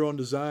left to their own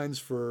designs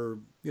for,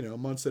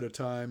 months at a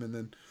time. And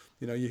then,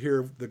 you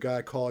hear the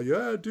guy call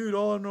you, dude,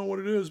 all I know what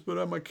it is,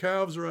 but my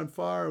calves are on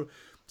fire.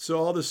 So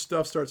all this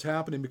stuff starts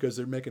happening because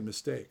they're making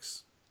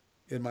mistakes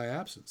in my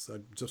absence.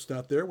 I'm just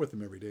not there with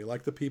them every day,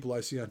 like the people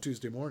I see on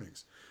Tuesday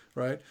mornings,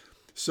 right?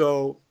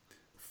 So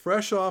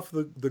fresh off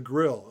the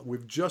grill,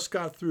 we've just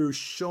got through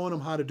showing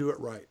them how to do it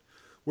right.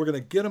 We're going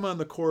to get them on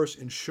the course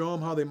and show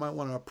them how they might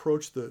want to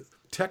approach the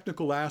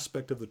technical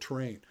aspect of the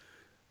terrain.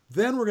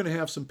 Then we're going to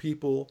have some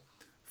people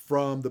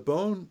from the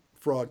Bone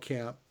Frog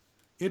camp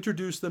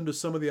introduce them to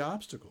some of the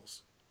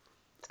obstacles.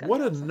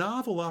 What a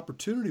novel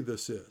opportunity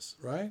this is,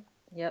 right?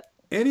 Yep.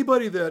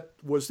 Anybody that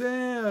was,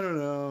 I don't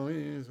know,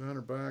 it's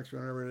 $100,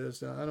 whatever it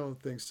is, I don't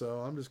think so.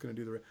 I'm just going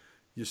to do the right.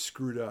 You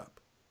screwed up.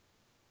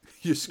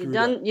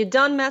 You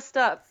done messed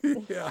up.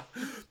 Yeah,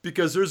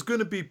 because there's going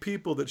to be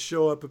people that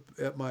show up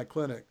at my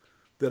clinic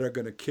that are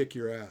going to kick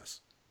your ass.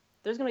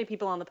 There's going to be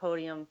people on the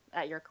podium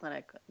at your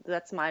clinic.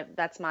 That's my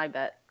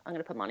bet. I'm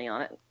going to put money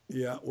on it.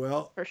 Yeah,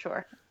 well. For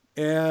sure.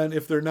 And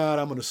if they're not,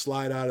 I'm going to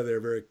slide out of there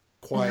very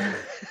quietly.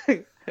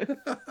 Ben,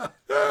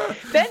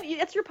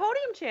 it's your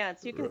podium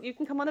chance. You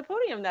can come on the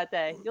podium that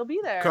day. You'll be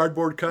there.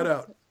 Cardboard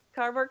cutout.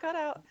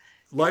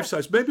 Life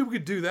size. Maybe we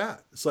could do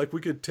that. It's like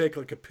we could take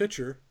like a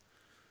picture,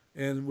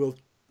 and we'll,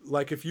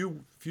 like, if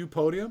you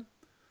podium,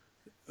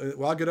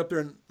 I'll get up there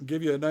and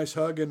give you a nice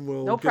hug, and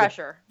we'll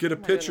get a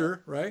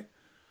picture, right?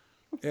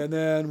 And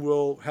then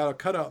we'll have a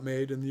cutout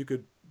made, and you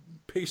could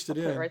paste it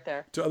in right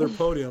there to other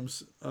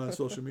podiums on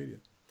social media.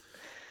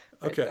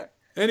 Okay. Right.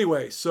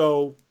 Anyway,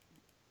 so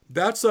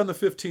that's on the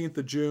 15th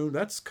of June.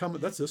 That's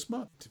this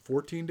month,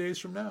 14 days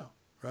from now,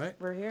 right?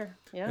 We're here.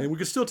 Yeah. And we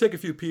can still take a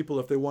few people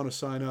if they want to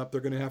sign up.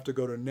 They're going to have to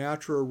go to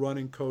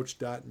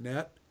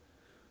naturalrunningcoach.net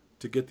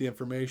to get the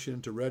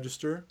information to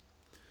register.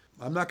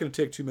 I'm not going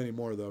to take too many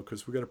more, though,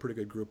 because we've got a pretty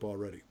good group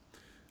already.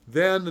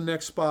 Then the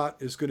next spot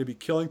is going to be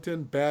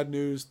Killington. Bad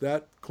news,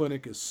 that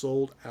clinic is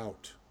sold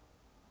out.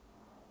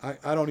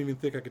 I don't even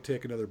think I could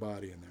take another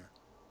body in there.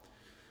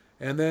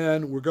 And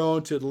then we're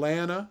going to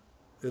Atlanta.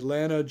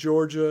 Atlanta,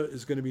 Georgia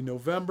is going to be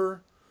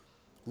November.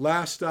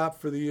 Last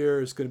stop for the year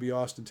is going to be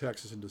Austin,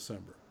 Texas in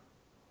December.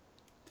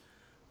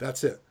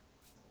 That's it.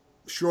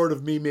 Short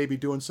of me maybe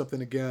doing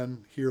something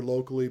again here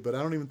locally, but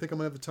I don't even think I'm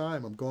going to have the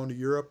time. I'm going to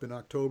Europe in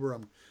October.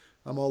 I'm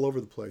all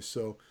over the place.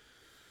 So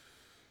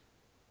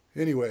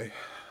anyway.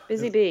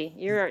 Busy bee.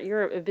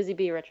 You're a busy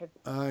bee, Richard.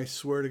 I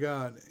swear to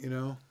God, I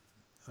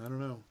don't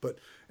know. But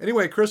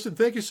anyway, Kristen,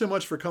 thank you so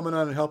much for coming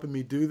on and helping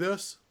me do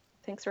this.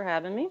 Thanks for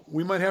having me.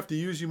 We might have to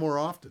use you more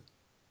often.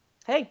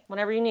 Hey,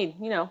 whenever you need,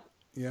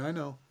 Yeah, I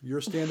know. You're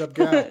a stand-up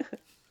gal.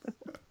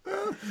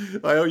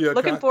 I owe you a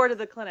Looking forward to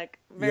the clinic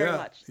very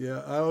much.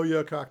 Yeah, I owe you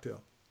a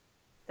cocktail.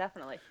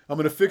 Definitely. I'm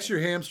going to fix your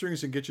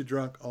hamstrings and get you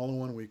drunk all in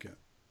one weekend.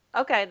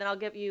 Okay, then I'll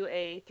give you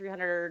a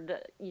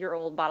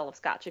 300-year-old bottle of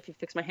scotch if you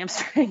fix my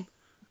hamstring.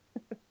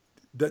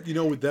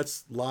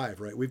 That's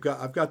live, right?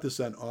 I've got this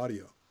on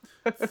audio.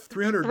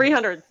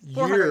 300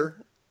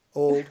 year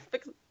old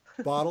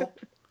bottle.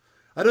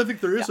 I don't think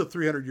there is a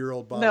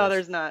 300-year-old bottle. No,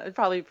 there's not. It's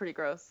probably pretty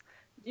gross.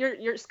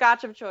 Your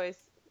scotch of choice.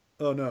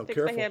 Oh no, fix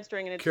careful. My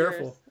hamstring and it's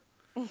careful.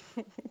 Yours.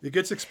 It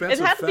gets expensive.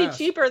 It has to be fast.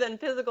 cheaper than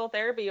physical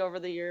therapy over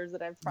the years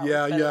that I've probably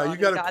spent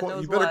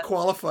on. You better what.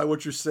 qualify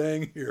what you're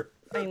saying here.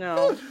 I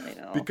know.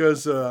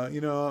 Because a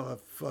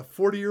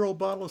 40-year-old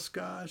bottle of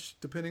scotch,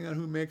 depending on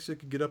who makes it,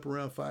 could get up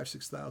around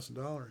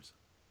 $5,000-$6,000.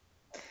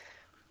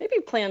 Maybe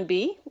Plan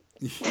B.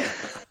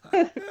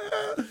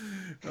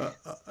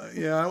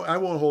 I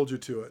won't hold you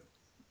to it.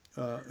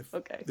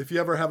 Okay. If you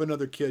ever have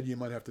another kid, you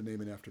might have to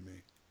name it after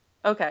me.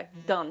 Okay,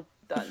 done.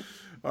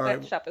 All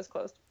right. That shop is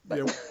closed. But.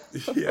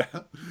 Yeah.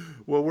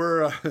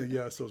 Well,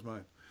 so's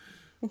mine.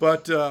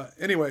 But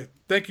anyway,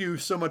 thank you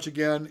so much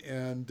again,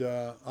 and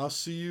I'll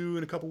see you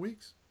in a couple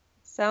weeks.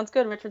 Sounds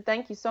good, Richard.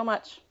 Thank you so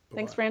much. Bye-bye.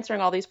 Thanks for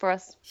answering all these for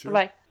us. Sure.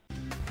 Bye-bye.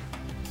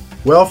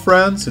 Well,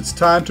 friends, it's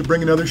time to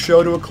bring another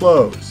show to a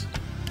close.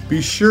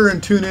 Be sure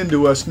and tune in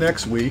to us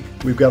next week.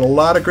 We've got a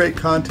lot of great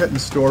content in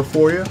store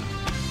for you.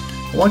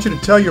 I want you to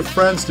tell your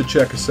friends to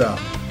check us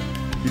out.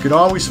 You can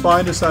always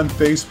find us on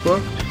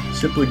Facebook.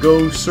 Simply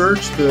go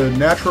search the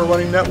Natural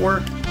Running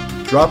Network.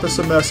 Drop us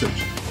a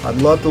message. I'd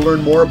love to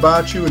learn more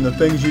about you and the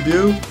things you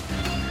do.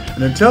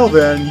 And until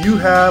then, you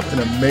have an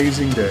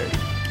amazing day.